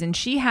boundaries, and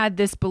she had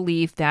this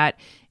belief that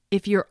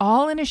if you're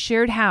all in a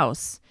shared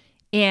house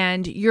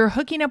and you're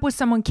hooking up with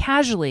someone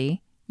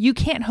casually, you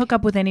can't hook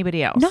up with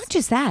anybody else. Not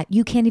just that,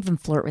 you can't even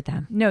flirt with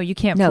them. No, you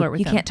can't flirt with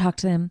them. You can't talk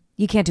to them.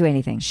 You can't do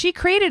anything. She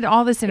created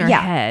all this in her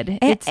head.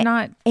 It's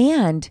not.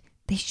 And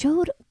they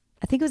showed,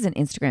 I think it was an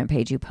Instagram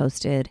page you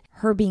posted,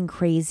 her being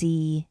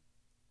crazy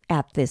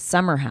at this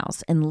summer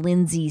house, and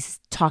Lindsay's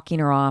talking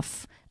her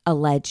off,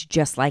 alleged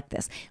just like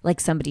this.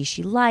 Like somebody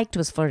she liked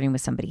was flirting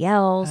with somebody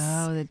else.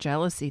 Oh, the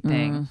jealousy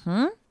thing.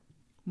 Mm-hmm.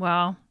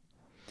 Well,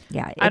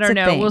 yeah, I don't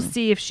know. Thing. We'll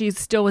see if she's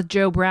still with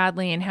Joe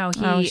Bradley and how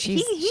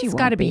he's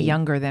got to be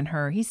younger than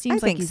her. He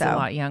seems like he's a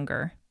lot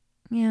younger.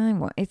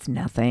 Yeah, it's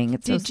nothing.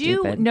 It's Did so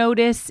stupid. you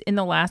notice in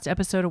the last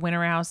episode of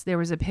Winter House there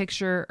was a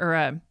picture or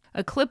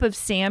a clip of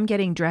Sam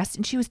getting dressed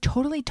and she was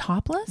totally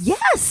topless?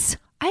 Yes.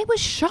 I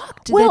was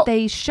shocked that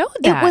they showed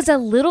that. It was a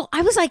little,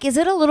 I was like, is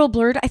it a little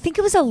blurred? I think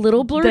it was a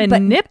little blurred. The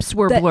nips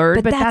were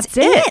blurred, but that's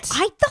it.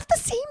 I thought the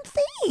same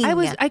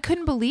thing. I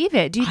couldn't believe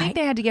it. Do you think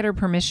they had to get her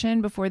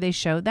permission before they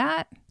showed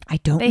that? I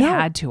don't know. They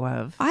had to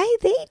have.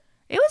 It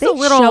was a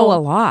little show a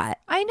lot.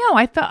 I know.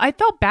 I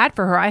felt bad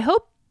for her. I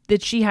hope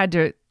that she had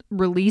to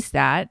release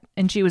that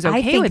and she was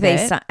okay with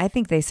it. I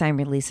think they sign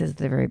releases at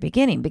the very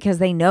beginning because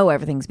they know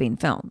everything's being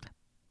filmed.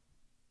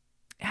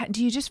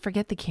 Do you just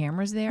forget the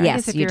camera's there? Yes, I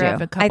guess if you you're do.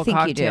 at a couple I think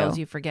cocktails,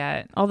 you you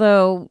forget.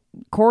 Although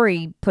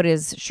Corey put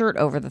his shirt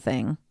over the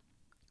thing,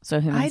 so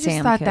him and I just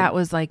Sam thought that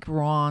was like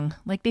wrong.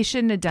 Like they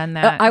shouldn't have done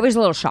that. I was a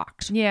little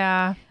shocked.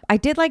 Yeah, I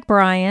did like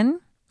Brian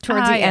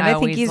towards the end. I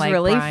think he's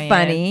really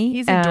funny.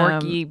 He's a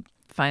dorky,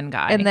 fun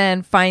guy. And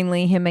then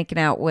finally, him making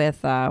out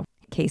with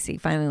Casey.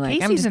 Finally, like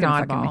Casey's I'm just an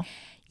gonna oddball.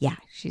 Yeah,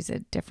 she's a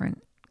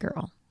different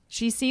girl.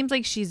 She seems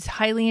like she's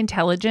highly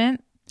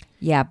intelligent.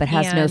 Yeah, but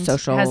has no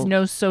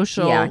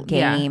social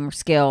game or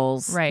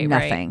skills. Right.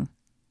 Nothing.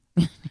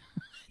 Right.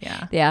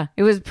 Yeah. Yeah.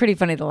 It was pretty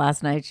funny the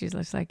last night. She's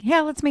just like, yeah,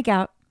 let's make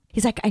out.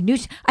 He's like, I knew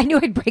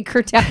I'd break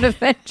her down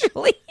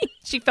eventually.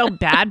 She felt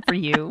bad for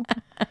you.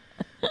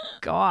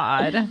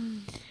 God.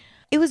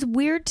 It was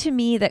weird to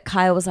me that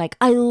Kyle was like,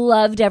 I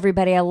loved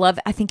everybody.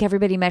 I think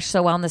everybody meshed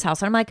so well in this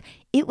house. And I'm like,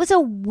 it was a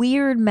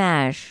weird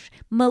mesh.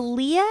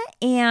 Malia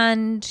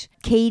and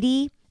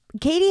Katie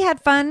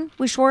had fun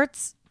with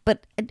Schwartz.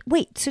 But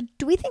wait, so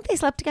do we think they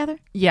slept together?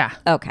 Yeah.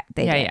 Okay.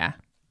 They did. Yeah.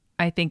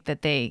 I think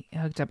that they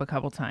hooked up a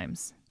couple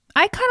times.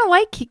 I kind of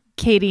like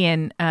Katie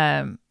and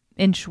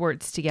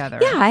Schwartz together.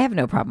 Yeah, I have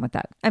no problem with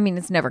that. I mean,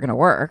 it's never going to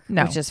work,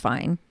 which is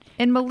fine.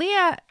 And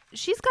Malia,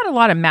 she's got a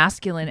lot of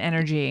masculine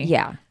energy.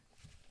 Yeah.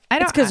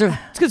 It's because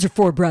they're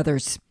four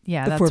brothers.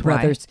 Yeah, the that's four why.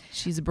 brothers.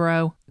 She's a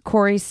bro.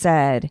 Corey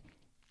said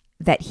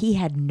that he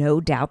had no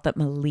doubt that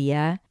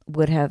Malia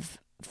would have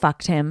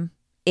fucked him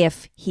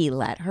if he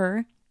let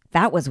her.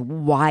 That was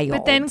wild.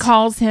 But then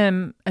calls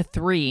him a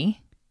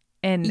 3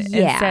 and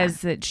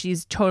says that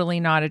she's totally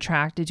not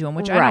attracted to him,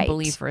 which I don't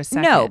believe for a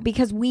second. No,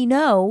 because we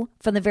know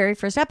from the very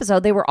first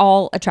episode they were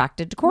all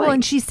attracted to Corey. Well,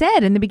 and she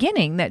said in the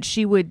beginning that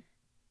she would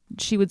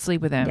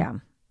sleep with him. Yeah.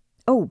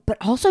 Oh, but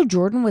also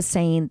Jordan was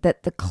saying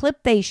that the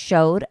clip they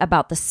showed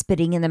about the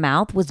spitting in the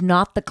mouth was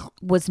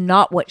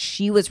not what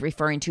she was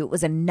referring to. It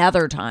was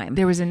another time.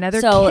 There was another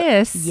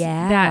kiss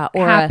that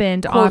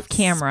happened off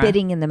camera.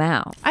 Spitting in the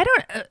mouth.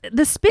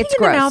 The spitting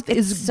in the mouth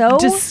is so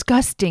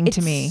disgusting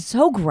to me.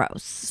 So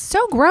gross.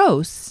 So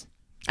gross.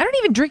 I don't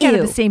even drink out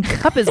of the same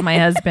cup as my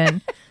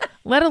husband,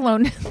 let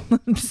alone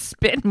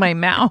spit in my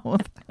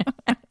mouth.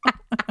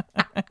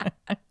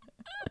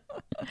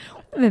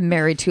 I've been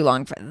married too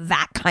long for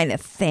that kind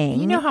of thing.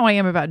 You know how I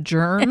am about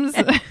germs.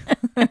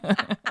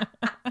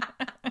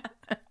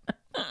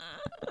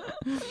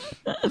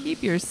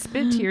 Keep your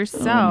spit to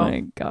yourself. Oh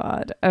my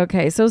God.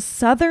 Okay, so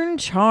Southern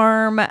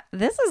Charm.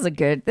 This is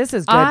good.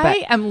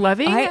 I am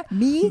loving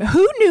me.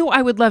 Who knew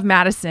I would love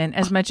Madison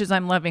as much as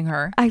I'm loving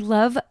her? I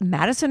love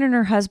Madison and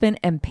her husband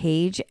and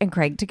Paige and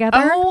Craig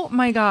together. Oh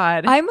my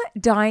God. I'm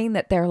dying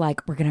that they're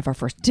like, we're gonna have our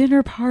first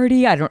dinner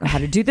party. I don't know how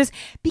to do this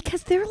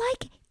because they're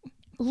like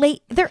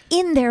they're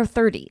in their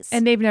 30s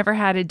and they've never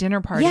had a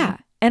dinner party. Yeah.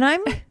 And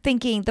I'm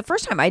thinking the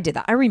first time I did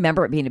that, I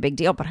remember it being a big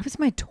deal, but I was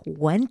in my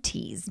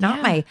 20s,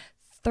 not my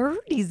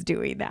 30s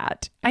doing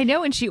that. I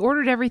know. And she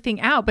ordered everything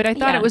out, but I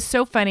thought it was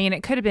so funny and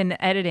it could have been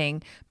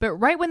editing. But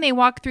right when they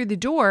walk through the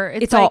door,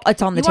 it's on the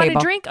table. You want a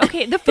drink?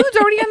 Okay. The food's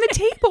already on the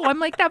table. I'm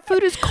like, that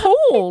food is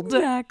cold.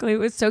 Exactly. It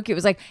was so cute. It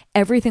was like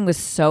everything was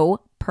so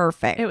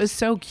perfect. It was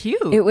so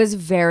cute. It was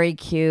very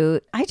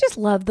cute. I just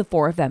love the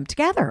four of them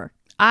together.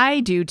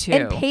 I do too.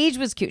 And Paige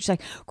was cute. She's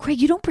like, Craig,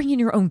 you don't bring in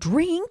your own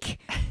drink.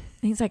 And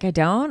he's like, I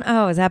don't?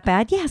 Oh, is that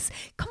bad? Yes.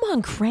 Come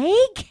on,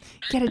 Craig.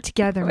 Get it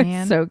together, It's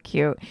man. so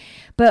cute.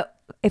 But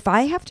if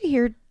I have to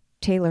hear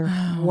Taylor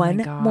one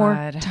more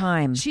God.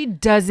 time. She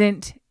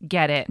doesn't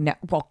get it. No,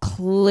 well,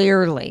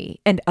 clearly.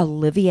 And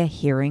Olivia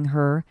hearing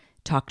her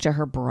talk to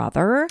her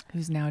brother.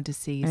 Who's now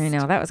deceased. I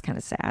know, that was kind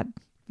of sad.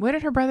 What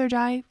did her brother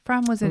die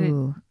from? Was it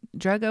Ooh. a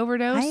drug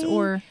overdose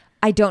or?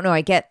 I don't know.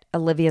 I get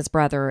Olivia's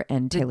brother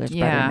and Taylor's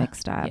brother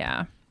mixed up.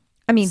 Yeah.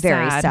 I mean,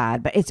 very Sad.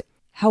 sad, but it's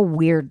how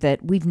weird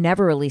that we've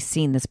never really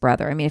seen this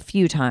brother. I mean, a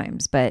few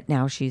times, but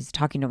now she's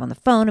talking to him on the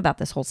phone about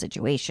this whole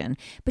situation.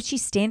 But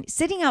she's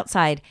sitting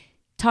outside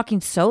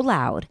talking so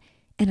loud,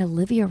 and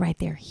Olivia right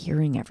there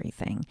hearing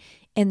everything.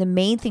 And the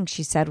main thing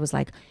she said was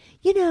like,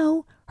 you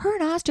know, her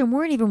and Austin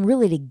weren't even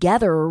really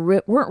together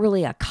or weren't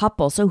really a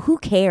couple. So who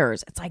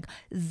cares? It's like,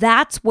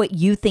 that's what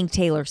you think,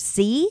 Taylor.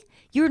 See,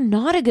 you're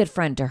not a good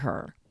friend to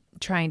her.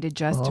 Trying to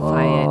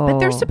justify it. But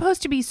they're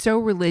supposed to be so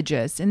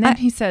religious. And then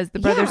the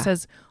brother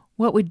says,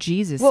 what would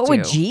Jesus do? What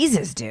would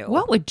Jesus do?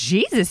 What would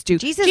Jesus do?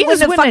 Jesus wouldn't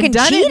have fucking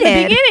done cheated. it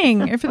in the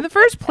beginning or from the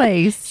first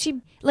place.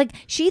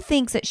 She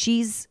thinks that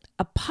she's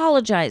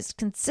apologized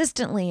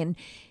consistently and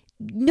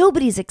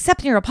nobody's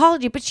accepting her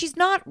apology, but she's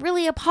not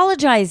really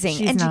apologizing.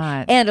 She's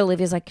not. And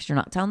Olivia's like, 'cause you're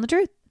not telling the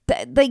truth.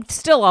 They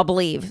still all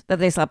believe that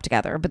they slept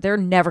together, but they're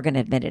never going to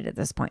admit it at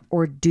this point.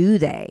 Or do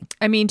they?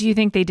 I mean, do you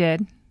think they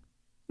did?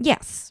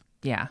 Yes.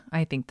 Yeah,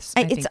 I think It's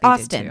they did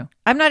Austin. too.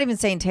 I'm not even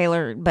saying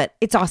Taylor, but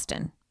it's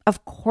Austin.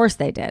 Of course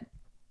they did.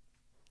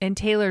 And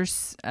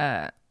Taylor's,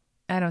 I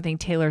don't think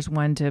Taylor's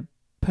one to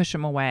push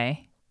him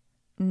away.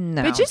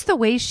 No. But just the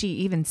way she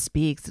even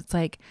speaks, it's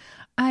like,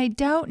 I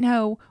don't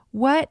know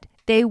what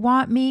they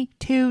want me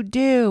to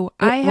do.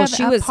 I have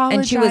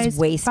apologized she was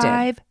wasted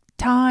 5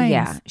 times.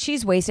 Yeah,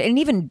 she's wasted. And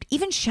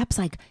even Shep's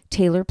like,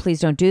 Taylor, please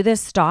don't do this.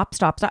 Stop.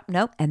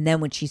 Nope. And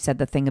then when she said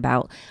the thing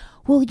about,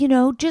 well, you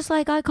know, just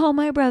like I call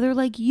my brother,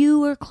 like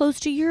you are close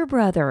to your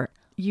brother.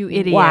 You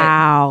idiot.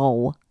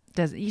 Wow.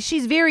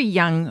 She's very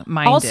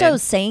young-minded. Also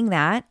saying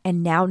that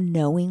and now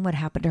knowing what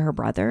happened to her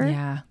brother.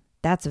 Yeah.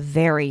 That's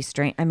very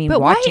strange. I mean,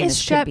 But why watching is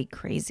this Shep- could be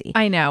crazy.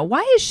 I know.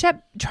 Why is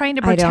Shep trying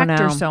to I don't protect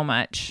her know. so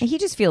much? He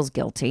just feels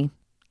guilty.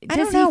 I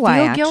Does don't know he why,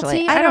 feel actually.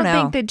 guilty? I don't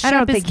know. think that I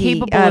don't Shep is think he-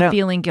 capable I of don't-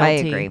 feeling guilty. I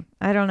agree.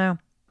 I don't know.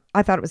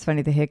 I thought it was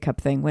funny, the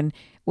hiccup thing when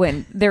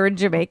they're in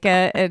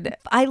Jamaica. And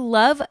I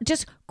love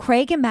just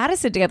Craig and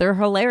Madison together are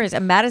hilarious.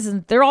 And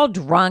Madison, they're all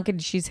drunk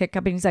and she's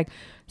hiccuping. He's like,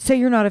 say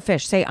you're not a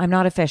fish. Say I'm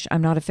not a fish.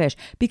 I'm not a fish.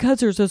 Because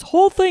there's this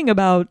whole thing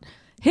about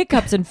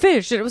hiccups and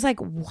fish. And it was like,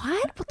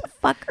 what? What the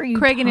fuck are you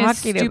Craig and his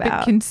talking stupid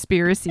about?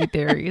 conspiracy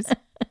theories.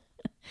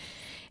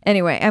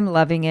 Anyway, I'm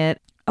loving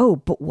it. Oh,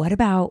 but what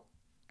about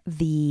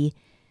the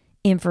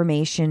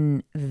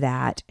information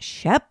that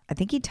Shep, I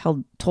think he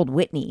told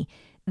Whitney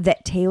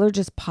that Taylor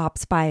just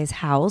pops by his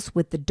house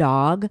with the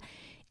dog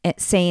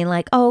saying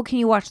like, oh, can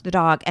you watch the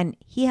dog? And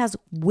he has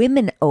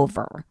women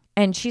over.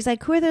 And she's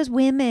like, who are those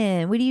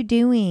women? What are you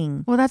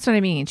doing? Well, that's what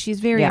I mean. She's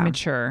very Yeah.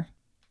 immature.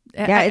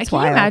 Yeah, it's can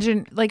you wild.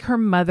 imagine like her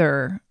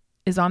mother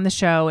is on the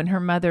show and her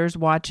mother's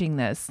watching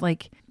this?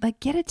 Like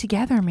get it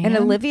together, man. And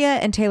Olivia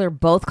and Taylor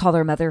both call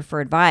their mother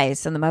for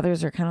advice. And the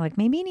mothers are kind of like,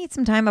 maybe you need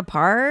some time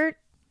apart.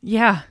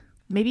 Yeah.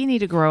 Maybe you need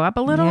to grow up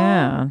a little.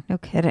 Yeah, no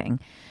kidding.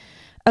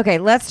 Okay,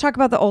 let's talk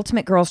about the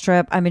ultimate girls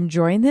trip. I'm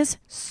enjoying this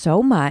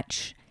so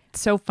much.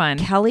 So fun.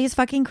 Kelly is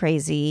fucking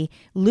crazy.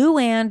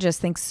 Luann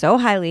just thinks so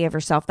highly of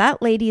herself.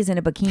 That lady is in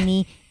a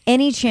bikini.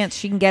 Any chance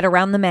she can get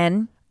around the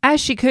men. As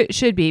she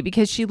should be,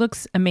 because she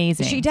looks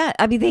amazing. She does.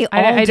 I mean, they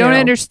all I don't do.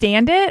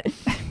 understand it.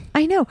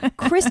 I know.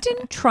 Kristen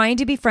trying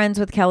to be friends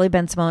with Kelly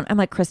Ben Simone. I'm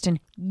like, Kristen,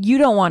 you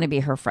don't want to be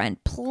her friend.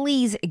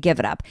 Please give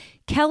it up.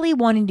 Kelly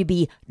wanting to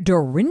be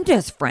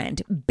Dorinda's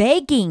friend,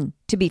 begging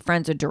to be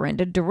friends with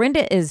Dorinda.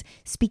 Dorinda is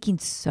speaking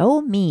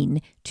so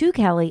mean to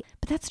Kelly,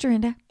 but that's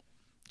Dorinda.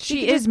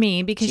 She is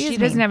mean because she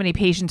doesn't have any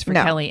patience for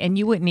No. Kelly, and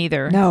you wouldn't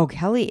either. No,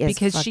 Kelly is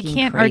because she fucking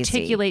can't crazy.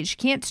 articulate. She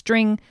can't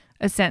string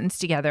a sentence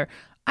together.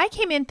 I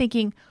came in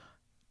thinking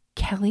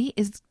Kelly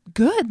is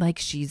good. Like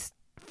she's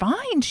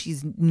fine.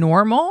 She's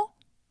normal.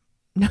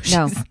 No,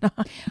 she's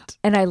not.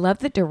 And I love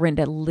that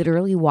Dorinda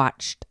literally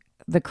watched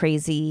the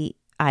Crazy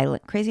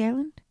Island.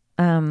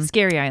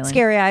 Scary Island.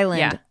 Scary Island.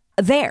 Yeah.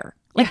 There.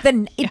 Like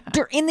in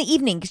the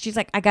evening. Because she's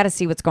like, I got to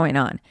see what's going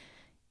on.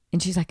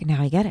 And she's like,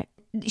 now I get it.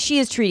 She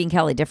is treating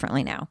Kelly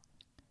differently now.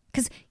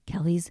 Because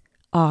Kelly's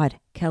odd.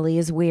 Kelly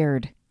is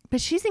weird. But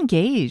she's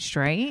engaged,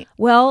 right?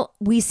 Well,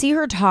 we see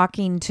her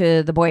talking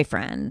to the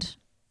boyfriend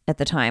at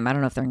the time. I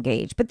don't know if they're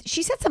engaged, but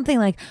she said something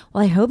like,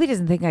 well, I hope he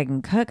doesn't think I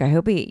can cook. I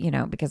hope he,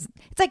 because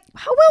it's like,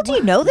 how well do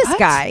you know this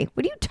guy?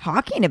 What are you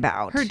talking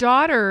about? Her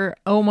daughter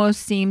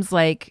almost seems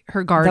like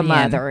her guardian. The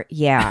mother.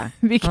 Yeah.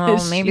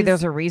 Because maybe she's-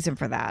 there's a reason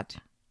for that.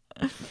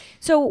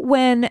 So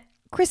when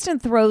Kristen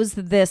throws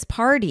this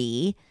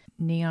party,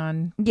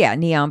 Neon.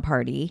 neon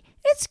party,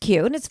 it's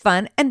cute and it's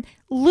fun. And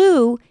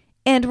Lou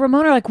and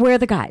Ramona are like, where are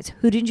the guys?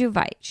 Who did you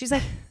invite? She's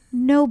like,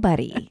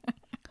 nobody.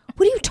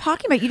 What are you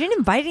talking about? You didn't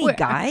invite any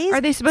guys.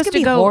 Are they supposed It's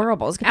to gonna be go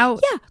horrible? It's gonna-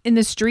 out in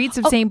the streets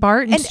of St.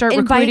 Bart and start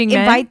invite, recruiting men?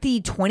 Invite the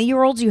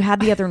 20-year-olds you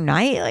had the other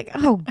night. Like,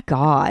 oh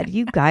God,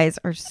 you guys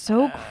are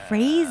so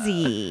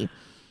crazy.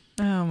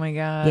 Oh my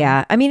God.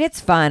 Yeah, I mean,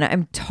 it's fun.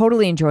 I'm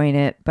totally enjoying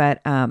it,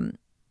 but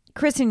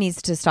Kristen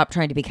needs to stop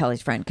trying to be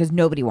Kelly's friend because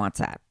nobody wants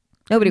that.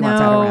 Nobody wants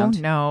that around.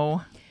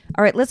 No.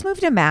 All right, let's move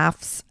to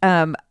maths.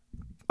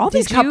 All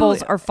these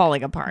couples are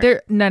falling apart.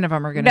 None of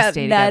them are going to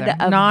stay together.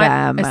 None of Not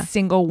them. a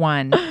single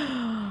one.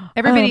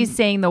 Everybody's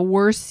saying the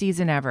worst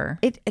season ever.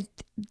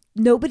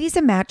 Nobody's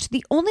a match.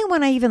 The only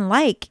one I even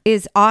like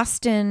is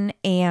Austin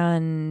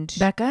and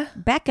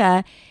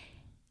Becca.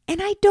 And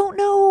I don't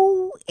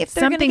know if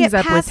they're going to get Something's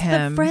up past with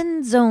him. the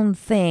friend zone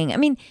thing. I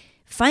mean,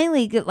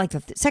 finally, like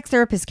the sex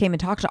therapist came and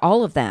talked to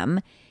all of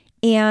them,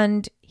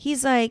 and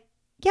he's like,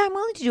 "Yeah, I'm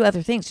willing to do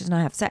other things, just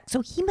not have sex."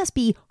 So he must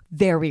be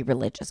very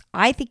religious.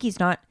 I think he's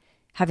not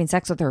having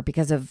sex with her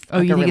because of you a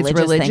think it's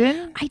religious religion?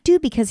 thing. I do,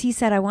 because he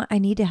said, I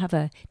need to have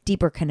a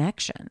deeper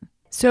connection.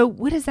 So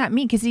what does that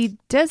mean? Because he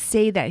does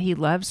say that he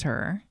loves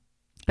her,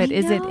 but I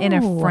is it in a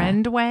know.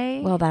 friend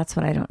way? Well, that's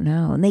what I don't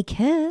know. And they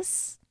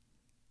kiss.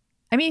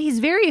 I mean, he's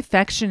very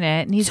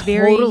affectionate and he's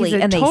Totally, he's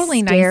a and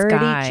totally they stare nice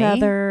guy. at each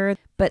other,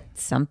 but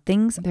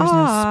something's There's no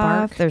off.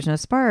 spark. There's no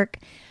spark.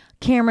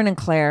 Cameron and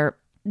Claire.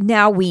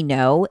 Now we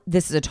know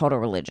this is a total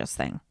religious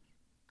thing.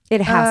 It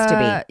has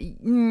to be.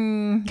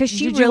 Because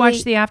she did you really-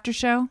 watch the after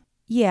show?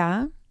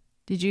 Yeah.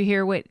 Did you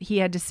hear what he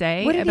had to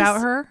say What did he about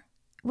s- her?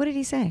 What did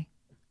he say?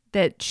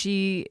 That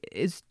she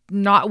is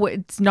not what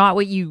it's not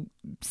what you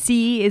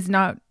see is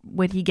not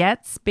what he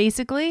gets,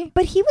 basically.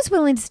 But he was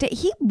willing to stay.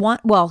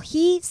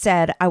 He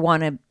said, I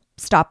want to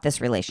stop this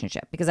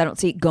relationship because I don't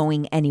see it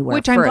going anywhere.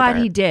 Which I'm glad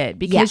further." he did,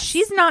 because Yes.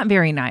 she's not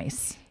very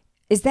nice.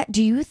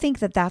 Do you think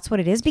that that's what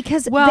it is?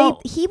 Because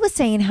he was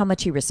saying how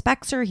much he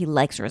respects her. He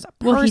likes her as a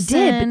person. Well, he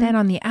did, but then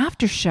on the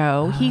after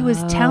show, he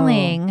was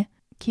telling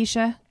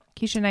Keisha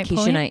Knight,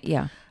 Keisha Knight,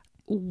 yeah.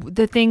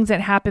 the things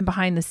that happened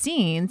behind the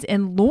scenes,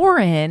 and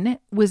Lauren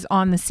was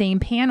on the same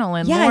panel,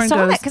 and Yeah, Lauren I saw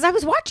goes, that because I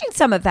was watching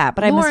some of that,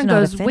 but I must Lauren not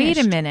goes, have wait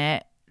a finished.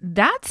 minute,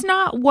 that's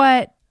not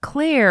what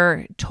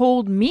Claire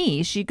told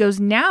me. She goes,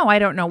 now I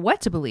don't know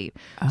what to believe.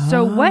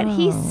 So what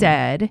he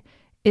said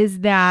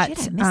is that Shit,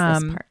 I missed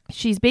this part.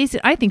 she's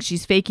I think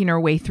she's faking her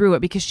way through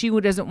it because she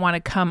doesn't want to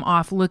come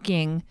off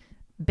looking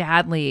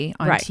badly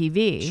on Right.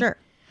 TV. Sure.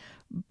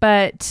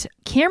 But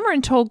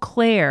Cameron told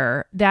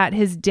Claire that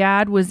his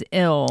dad was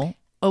ill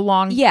a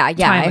long time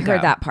I ago.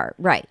 heard that part.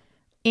 Right.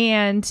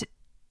 And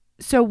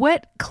so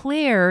what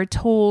Claire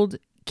told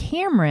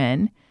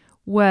Cameron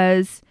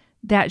was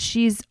that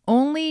she's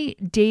only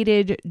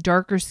dated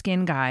darker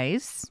skinned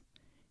guys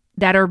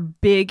that are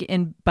big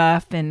and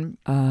buff and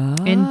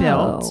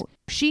built.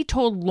 She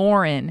told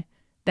Lauren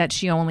that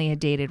she only had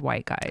dated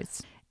white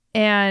guys.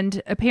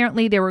 And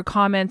apparently there were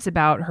comments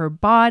about her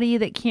body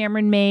that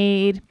Cameron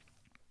made.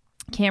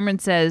 Cameron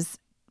says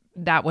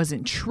that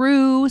wasn't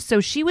true. So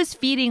she was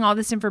feeding all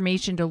this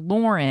information to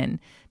Lauren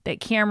that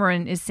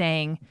Cameron is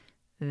saying,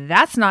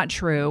 that's not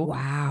true.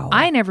 Wow.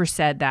 I never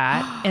said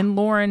that. And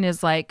Lauren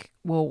is like,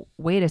 well,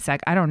 wait a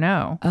sec. I don't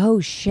know. Oh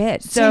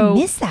shit. So- I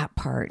missed that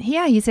part.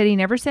 Yeah, he said he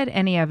never said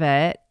any of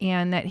it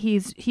and that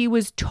he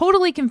was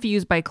totally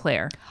confused by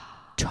Claire.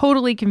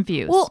 Totally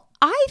confused. Well,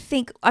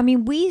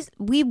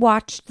 we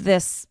watched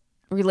this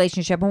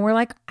relationship and we're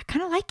like, I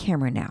kind of like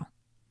Cameron now.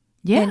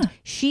 yeah. And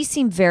she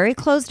seemed very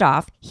closed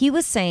off. He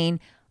was saying,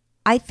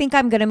 I think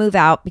I'm going to move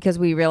out because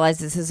we realize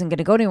this isn't going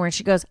to go anywhere. And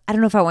she goes, I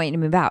don't know if I want you to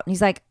move out. And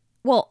he's like,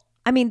 well,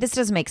 I mean, this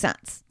doesn't make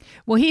sense.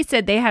 Well, he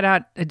said they had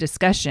a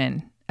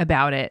discussion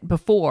about it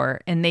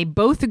before and they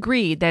both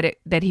agreed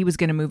that he was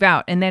going to move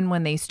out. And then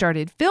when they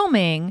started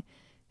filming,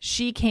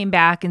 she came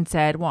back and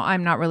said, well,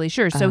 I'm not really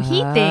sure. So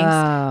he thinks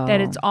that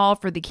it's all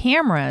for the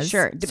cameras.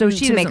 Sure. So she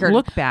to doesn't make her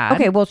look bad.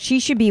 Okay, well, she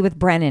should be with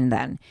Brennan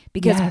then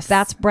because Yes.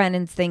 that's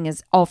Brennan's thing,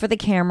 is all for the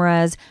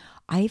cameras.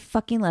 I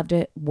fucking loved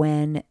it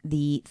when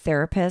the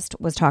therapist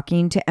was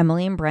talking to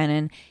Emily and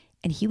Brennan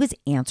and he was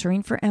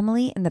answering for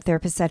Emily and the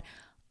therapist said,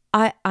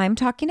 I'm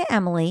talking to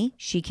Emily.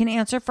 She can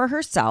answer for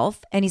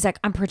herself. And he's like,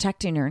 I'm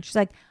protecting her. And she's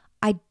like,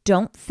 I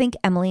don't think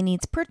Emily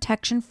needs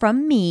protection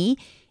from me.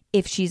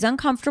 If she's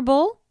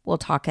uncomfortable, we'll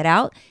talk it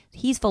out.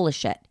 He's full of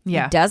shit.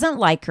 Yeah. He doesn't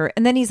like her.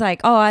 And then he's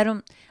like, oh, I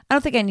don't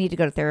think I need to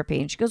go to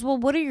therapy. And she goes, well,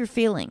 what are your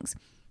feelings?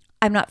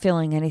 I'm not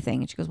feeling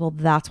anything. And she goes, well,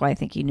 that's why I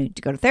think you need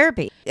to go to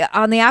therapy.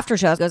 On the after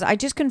show, she goes, I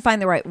just couldn't find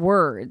the right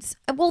words.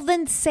 Well,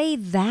 then say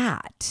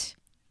that.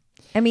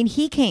 I mean,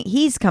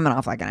 he's coming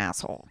off like an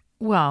asshole.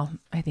 Well,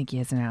 I think he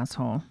is an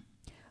asshole.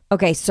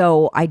 Okay,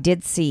 so I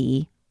did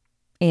see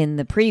in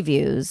the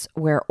previews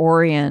where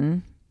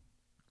Orion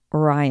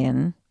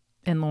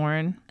And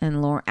Lauren.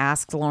 and Lauren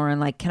asked Lauren,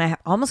 like, can I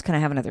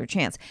have another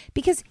chance?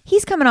 Because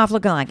he's coming off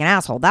looking like an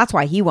asshole. That's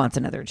why he wants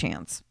another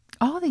chance.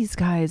 All these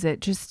guys that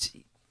just,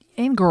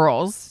 and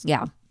girls,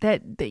 Yeah.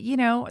 that they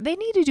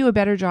need to do a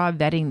better job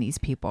vetting these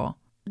people.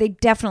 They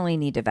definitely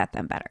need to vet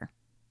them better.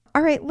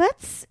 All right,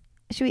 let's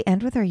should we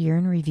end with our year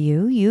in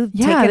review? You've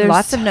Yeah, taken there's-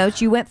 lots of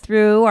notes. You went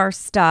through our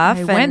stuff.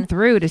 I went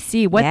through to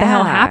see what the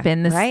hell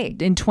happened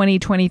in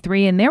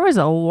 2023, and there was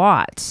a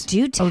lot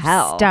Do of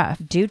tell.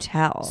 stuff. Do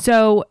tell.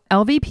 So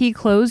LVP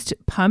closed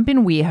Pump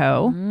in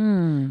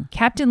WeHo.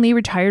 Captain Lee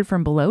retired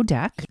from Below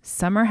Deck.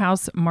 Summer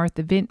House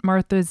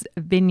Martha's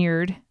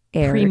Vineyard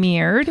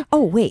premiered.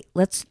 Oh, wait.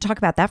 Let's talk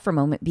about that for a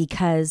moment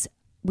because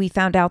we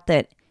found out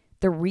that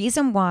the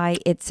reason why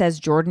it says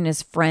Jordan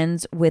is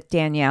friends with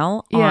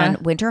Danielle on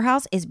Winter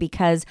House is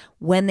because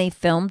when they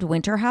filmed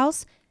Winter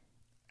House,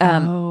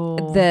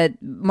 the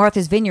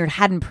Martha's Vineyard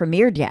hadn't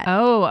premiered yet.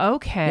 Oh,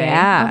 okay.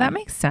 Yeah. Well, that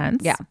makes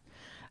sense. Yeah.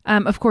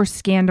 Of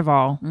course,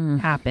 Scandival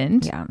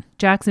happened. Yeah.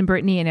 Jax and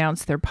Brittany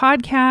announced their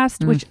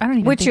podcast, which I don't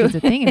even think is a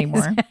thing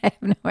anymore. I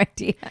have no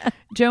idea.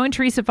 Joe and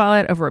Teresa fall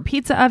out over a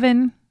pizza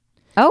oven.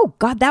 Oh,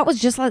 God, that was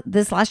just like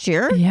this last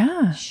year?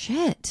 Yeah.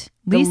 Shit.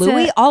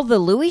 Lisa- All the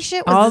Louis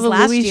shit was All this the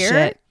last Louis year?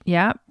 shit.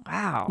 Yep.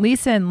 Wow.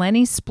 Lisa and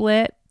Lenny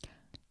split.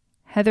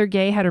 Heather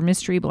Gay had her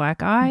mystery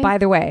black eye. By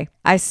the way,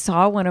 I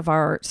saw one of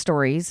our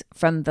stories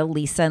from the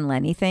Lisa and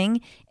Lenny thing,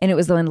 and it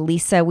was the one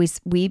Lisa,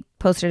 we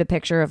posted a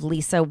picture of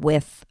Lisa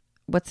with,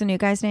 what's the new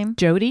guy's name?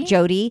 Jody.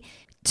 Jody.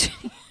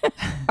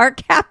 Our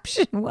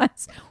caption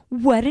was,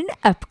 what an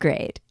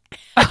upgrade.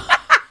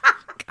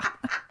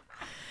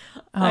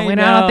 Oh, I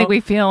don't think we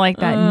feel like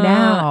that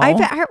now.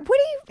 how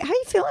are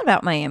you feeling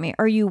about Miami?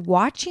 Are you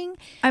watching?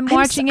 I'm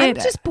watching it.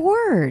 I'm just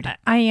bored.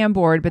 I am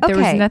bored, but there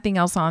was Okay. nothing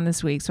else on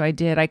this week, so I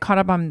did. I caught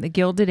up on The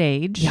Gilded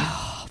Age,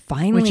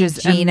 Finally, which is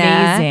Gina.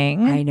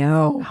 amazing. I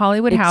know.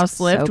 Hollywood It's House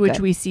Lift, so which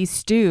good. we see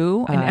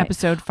Stu in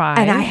episode 5.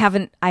 And I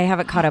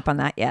haven't caught up on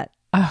that yet.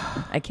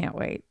 I can't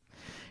wait.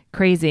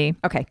 Crazy.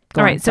 Okay.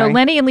 All right. So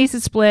Lenny and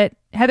Lisa split.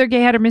 Heather Gay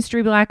had her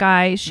mystery black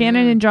eye.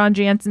 Shannon and John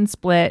Jansen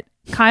split.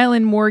 Kyle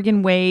and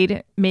Morgan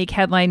Wade make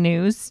headline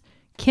news.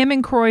 Kim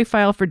and Croy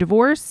file for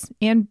divorce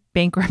and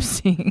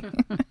bankruptcy.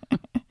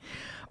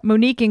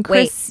 Monique and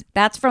Chris. Wait,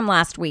 that's from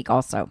last week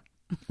also.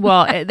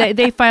 Well,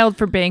 they filed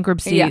for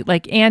bankruptcy, Yeah.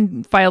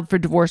 and filed for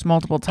divorce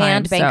multiple And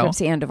times.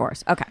 bankruptcy and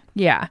divorce. Okay.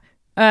 Yeah.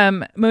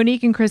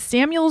 Monique and Chris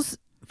Samuels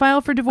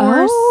filed for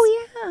divorce.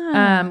 Oh,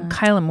 yeah.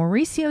 Kyle and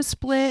Mauricio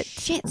split.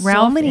 Shit, so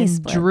Ralph many and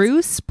splits.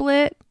 Drew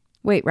split.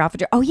 Wait, Ralph.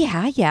 Oh,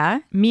 yeah.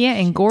 Mia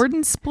and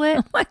Gordon split.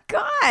 Oh, my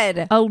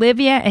God.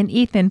 Olivia and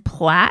Ethan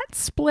Platt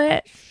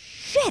split.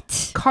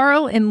 Shit.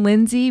 Carl and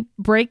Lindsay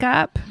break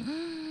up.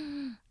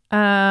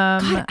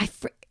 God,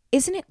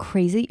 isn't it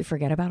crazy you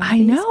forget about all I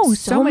these? know,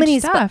 so much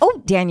stuff.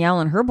 Oh, Danielle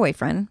and her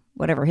boyfriend,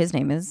 whatever his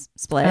name is,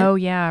 split. Oh,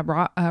 yeah.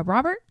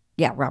 Robert?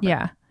 yeah, Robert.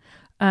 Yeah.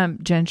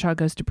 Jen Shaw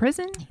goes to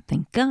prison.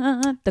 Thank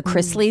God. The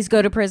Chrisleys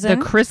go to prison.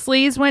 The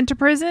Chrisleys went to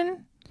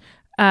prison.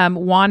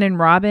 Juan and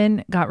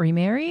Robin got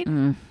remarried.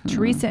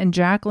 Teresa and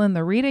Jacqueline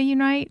Larita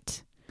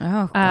unite.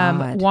 Oh,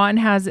 God. Juan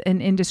has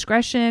an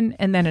indiscretion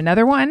and then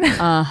another one.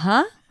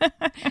 Uh-huh.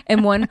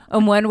 and one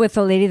with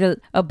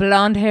a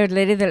blonde-haired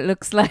lady that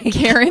looks like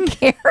Karen.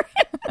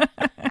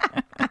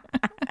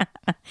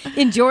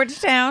 In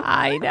Georgetown.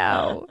 I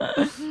know.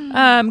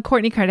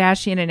 Kourtney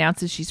Kardashian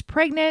announces she's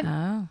pregnant.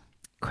 Oh.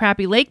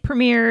 Crappy Lake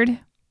premiered.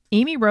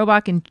 Amy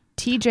Robach and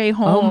TJ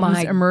Holmes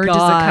my emerge God.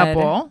 as a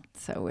couple.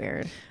 So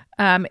weird.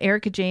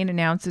 Erica Jane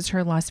announces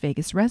her Las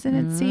Vegas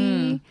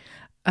residency.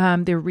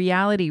 The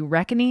reality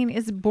reckoning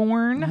is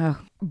born. Oh,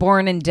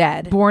 born and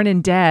dead. Born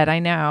and dead, I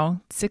know.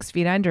 6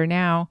 feet under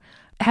now.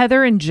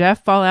 Heather and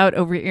Jeff fall out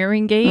over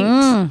Earring Gate.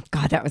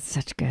 God, that was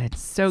such good.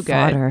 So good.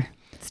 Fodder.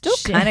 Still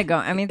Shit. kind of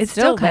going. I mean, It it's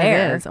still kinda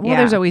there. is. Well,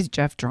 there's always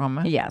Jeff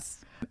drama. Yes.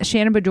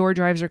 Shannon Bedore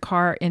drives her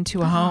car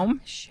into a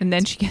home, and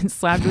then she gets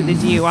slapped with a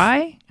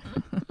DUI.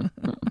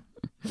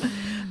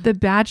 The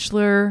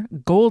Bachelor,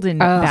 Golden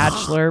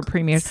Bachelor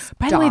premieres.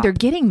 By the way, they're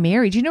getting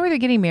married. Do you know where they're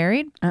getting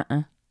married?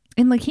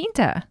 In La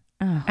Quinta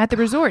at the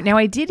resort. Now,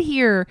 I did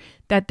hear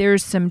that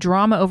there's some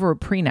drama over a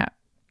prenup.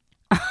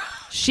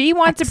 She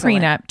wants Excellent.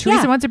 a prenup.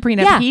 Teresa Yeah. wants a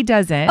prenup. Yeah. He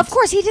doesn't. Of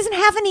course, he doesn't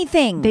have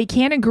anything. They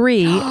can't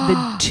agree.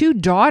 The 2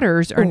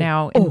 daughters are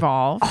now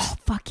involved. Oh,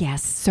 fuck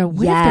yes. So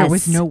what if there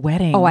was no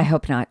wedding? Oh, I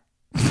hope not.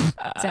 Is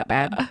that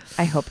bad?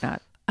 I hope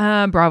not.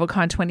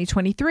 BravoCon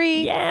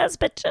 2023. Yes,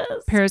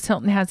 bitches. Paris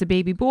Hilton has a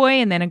baby boy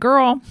and then a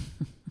girl.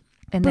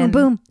 And then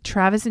boom.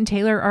 Travis and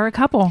Taylor are a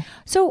couple.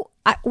 So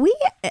have we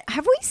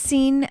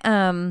seen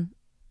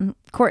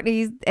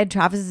Courtney and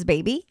Travis's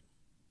baby?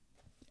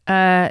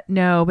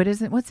 No, but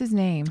what's his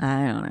name?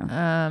 I don't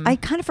know. I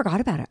kind of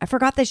forgot about it. I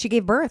forgot that she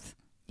gave birth.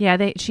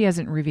 Yeah, she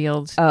hasn't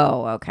revealed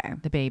Oh, okay.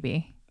 the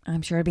baby.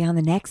 I'm sure it'll be on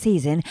the next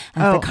season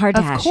of the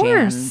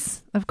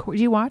Kardashians. Of course.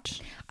 Do you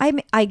watch?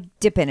 I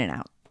dip in and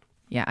out.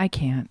 Yeah, I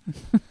can't.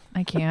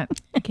 I can't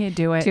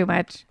do it. Too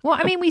much. Well,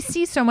 I mean, we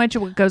see so much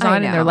of what goes I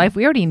on in their know. life.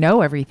 We already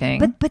know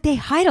everything. But they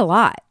hide a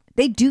lot.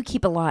 They do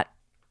keep a lot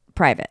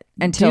private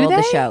until Do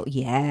the they? show.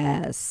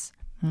 Yes.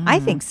 I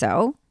think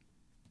so.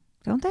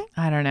 Don't they?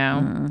 I don't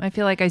know. I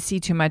feel like I see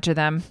too much of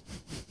them.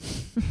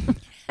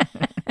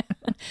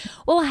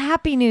 Well,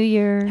 Happy New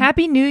Year.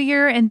 Happy New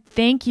Year, and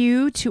thank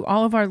you to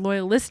all of our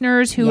loyal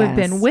listeners who have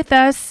Yes. been with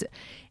us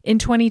in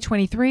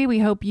 2023. We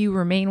hope you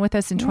remain with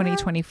us in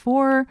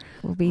 2024.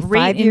 We'll be Rate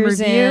 5 and years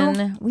review.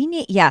 in. We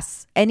need,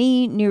 yes,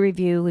 any new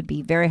review would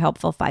be very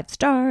helpful. 5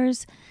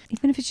 stars,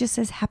 even if it just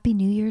says Happy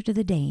New Year to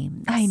the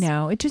Dames. I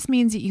know. It just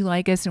means that you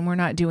like us and we're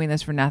not doing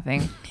this for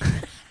nothing.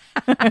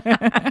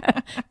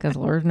 Because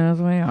Lord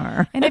knows we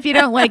are. And if you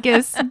don't like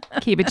us,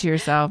 keep it to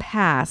yourself.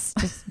 Pass.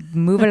 Just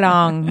move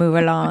along, move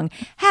along.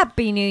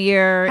 Happy New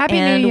Year. Happy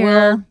New and Year.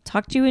 We'll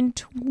talk to you in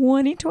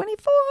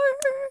 2024.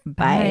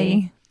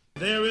 Bye.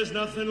 There is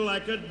nothing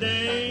like a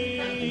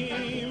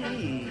dame,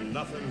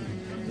 nothing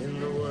in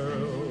the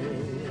world.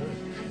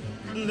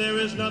 There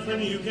is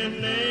nothing you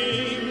can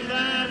name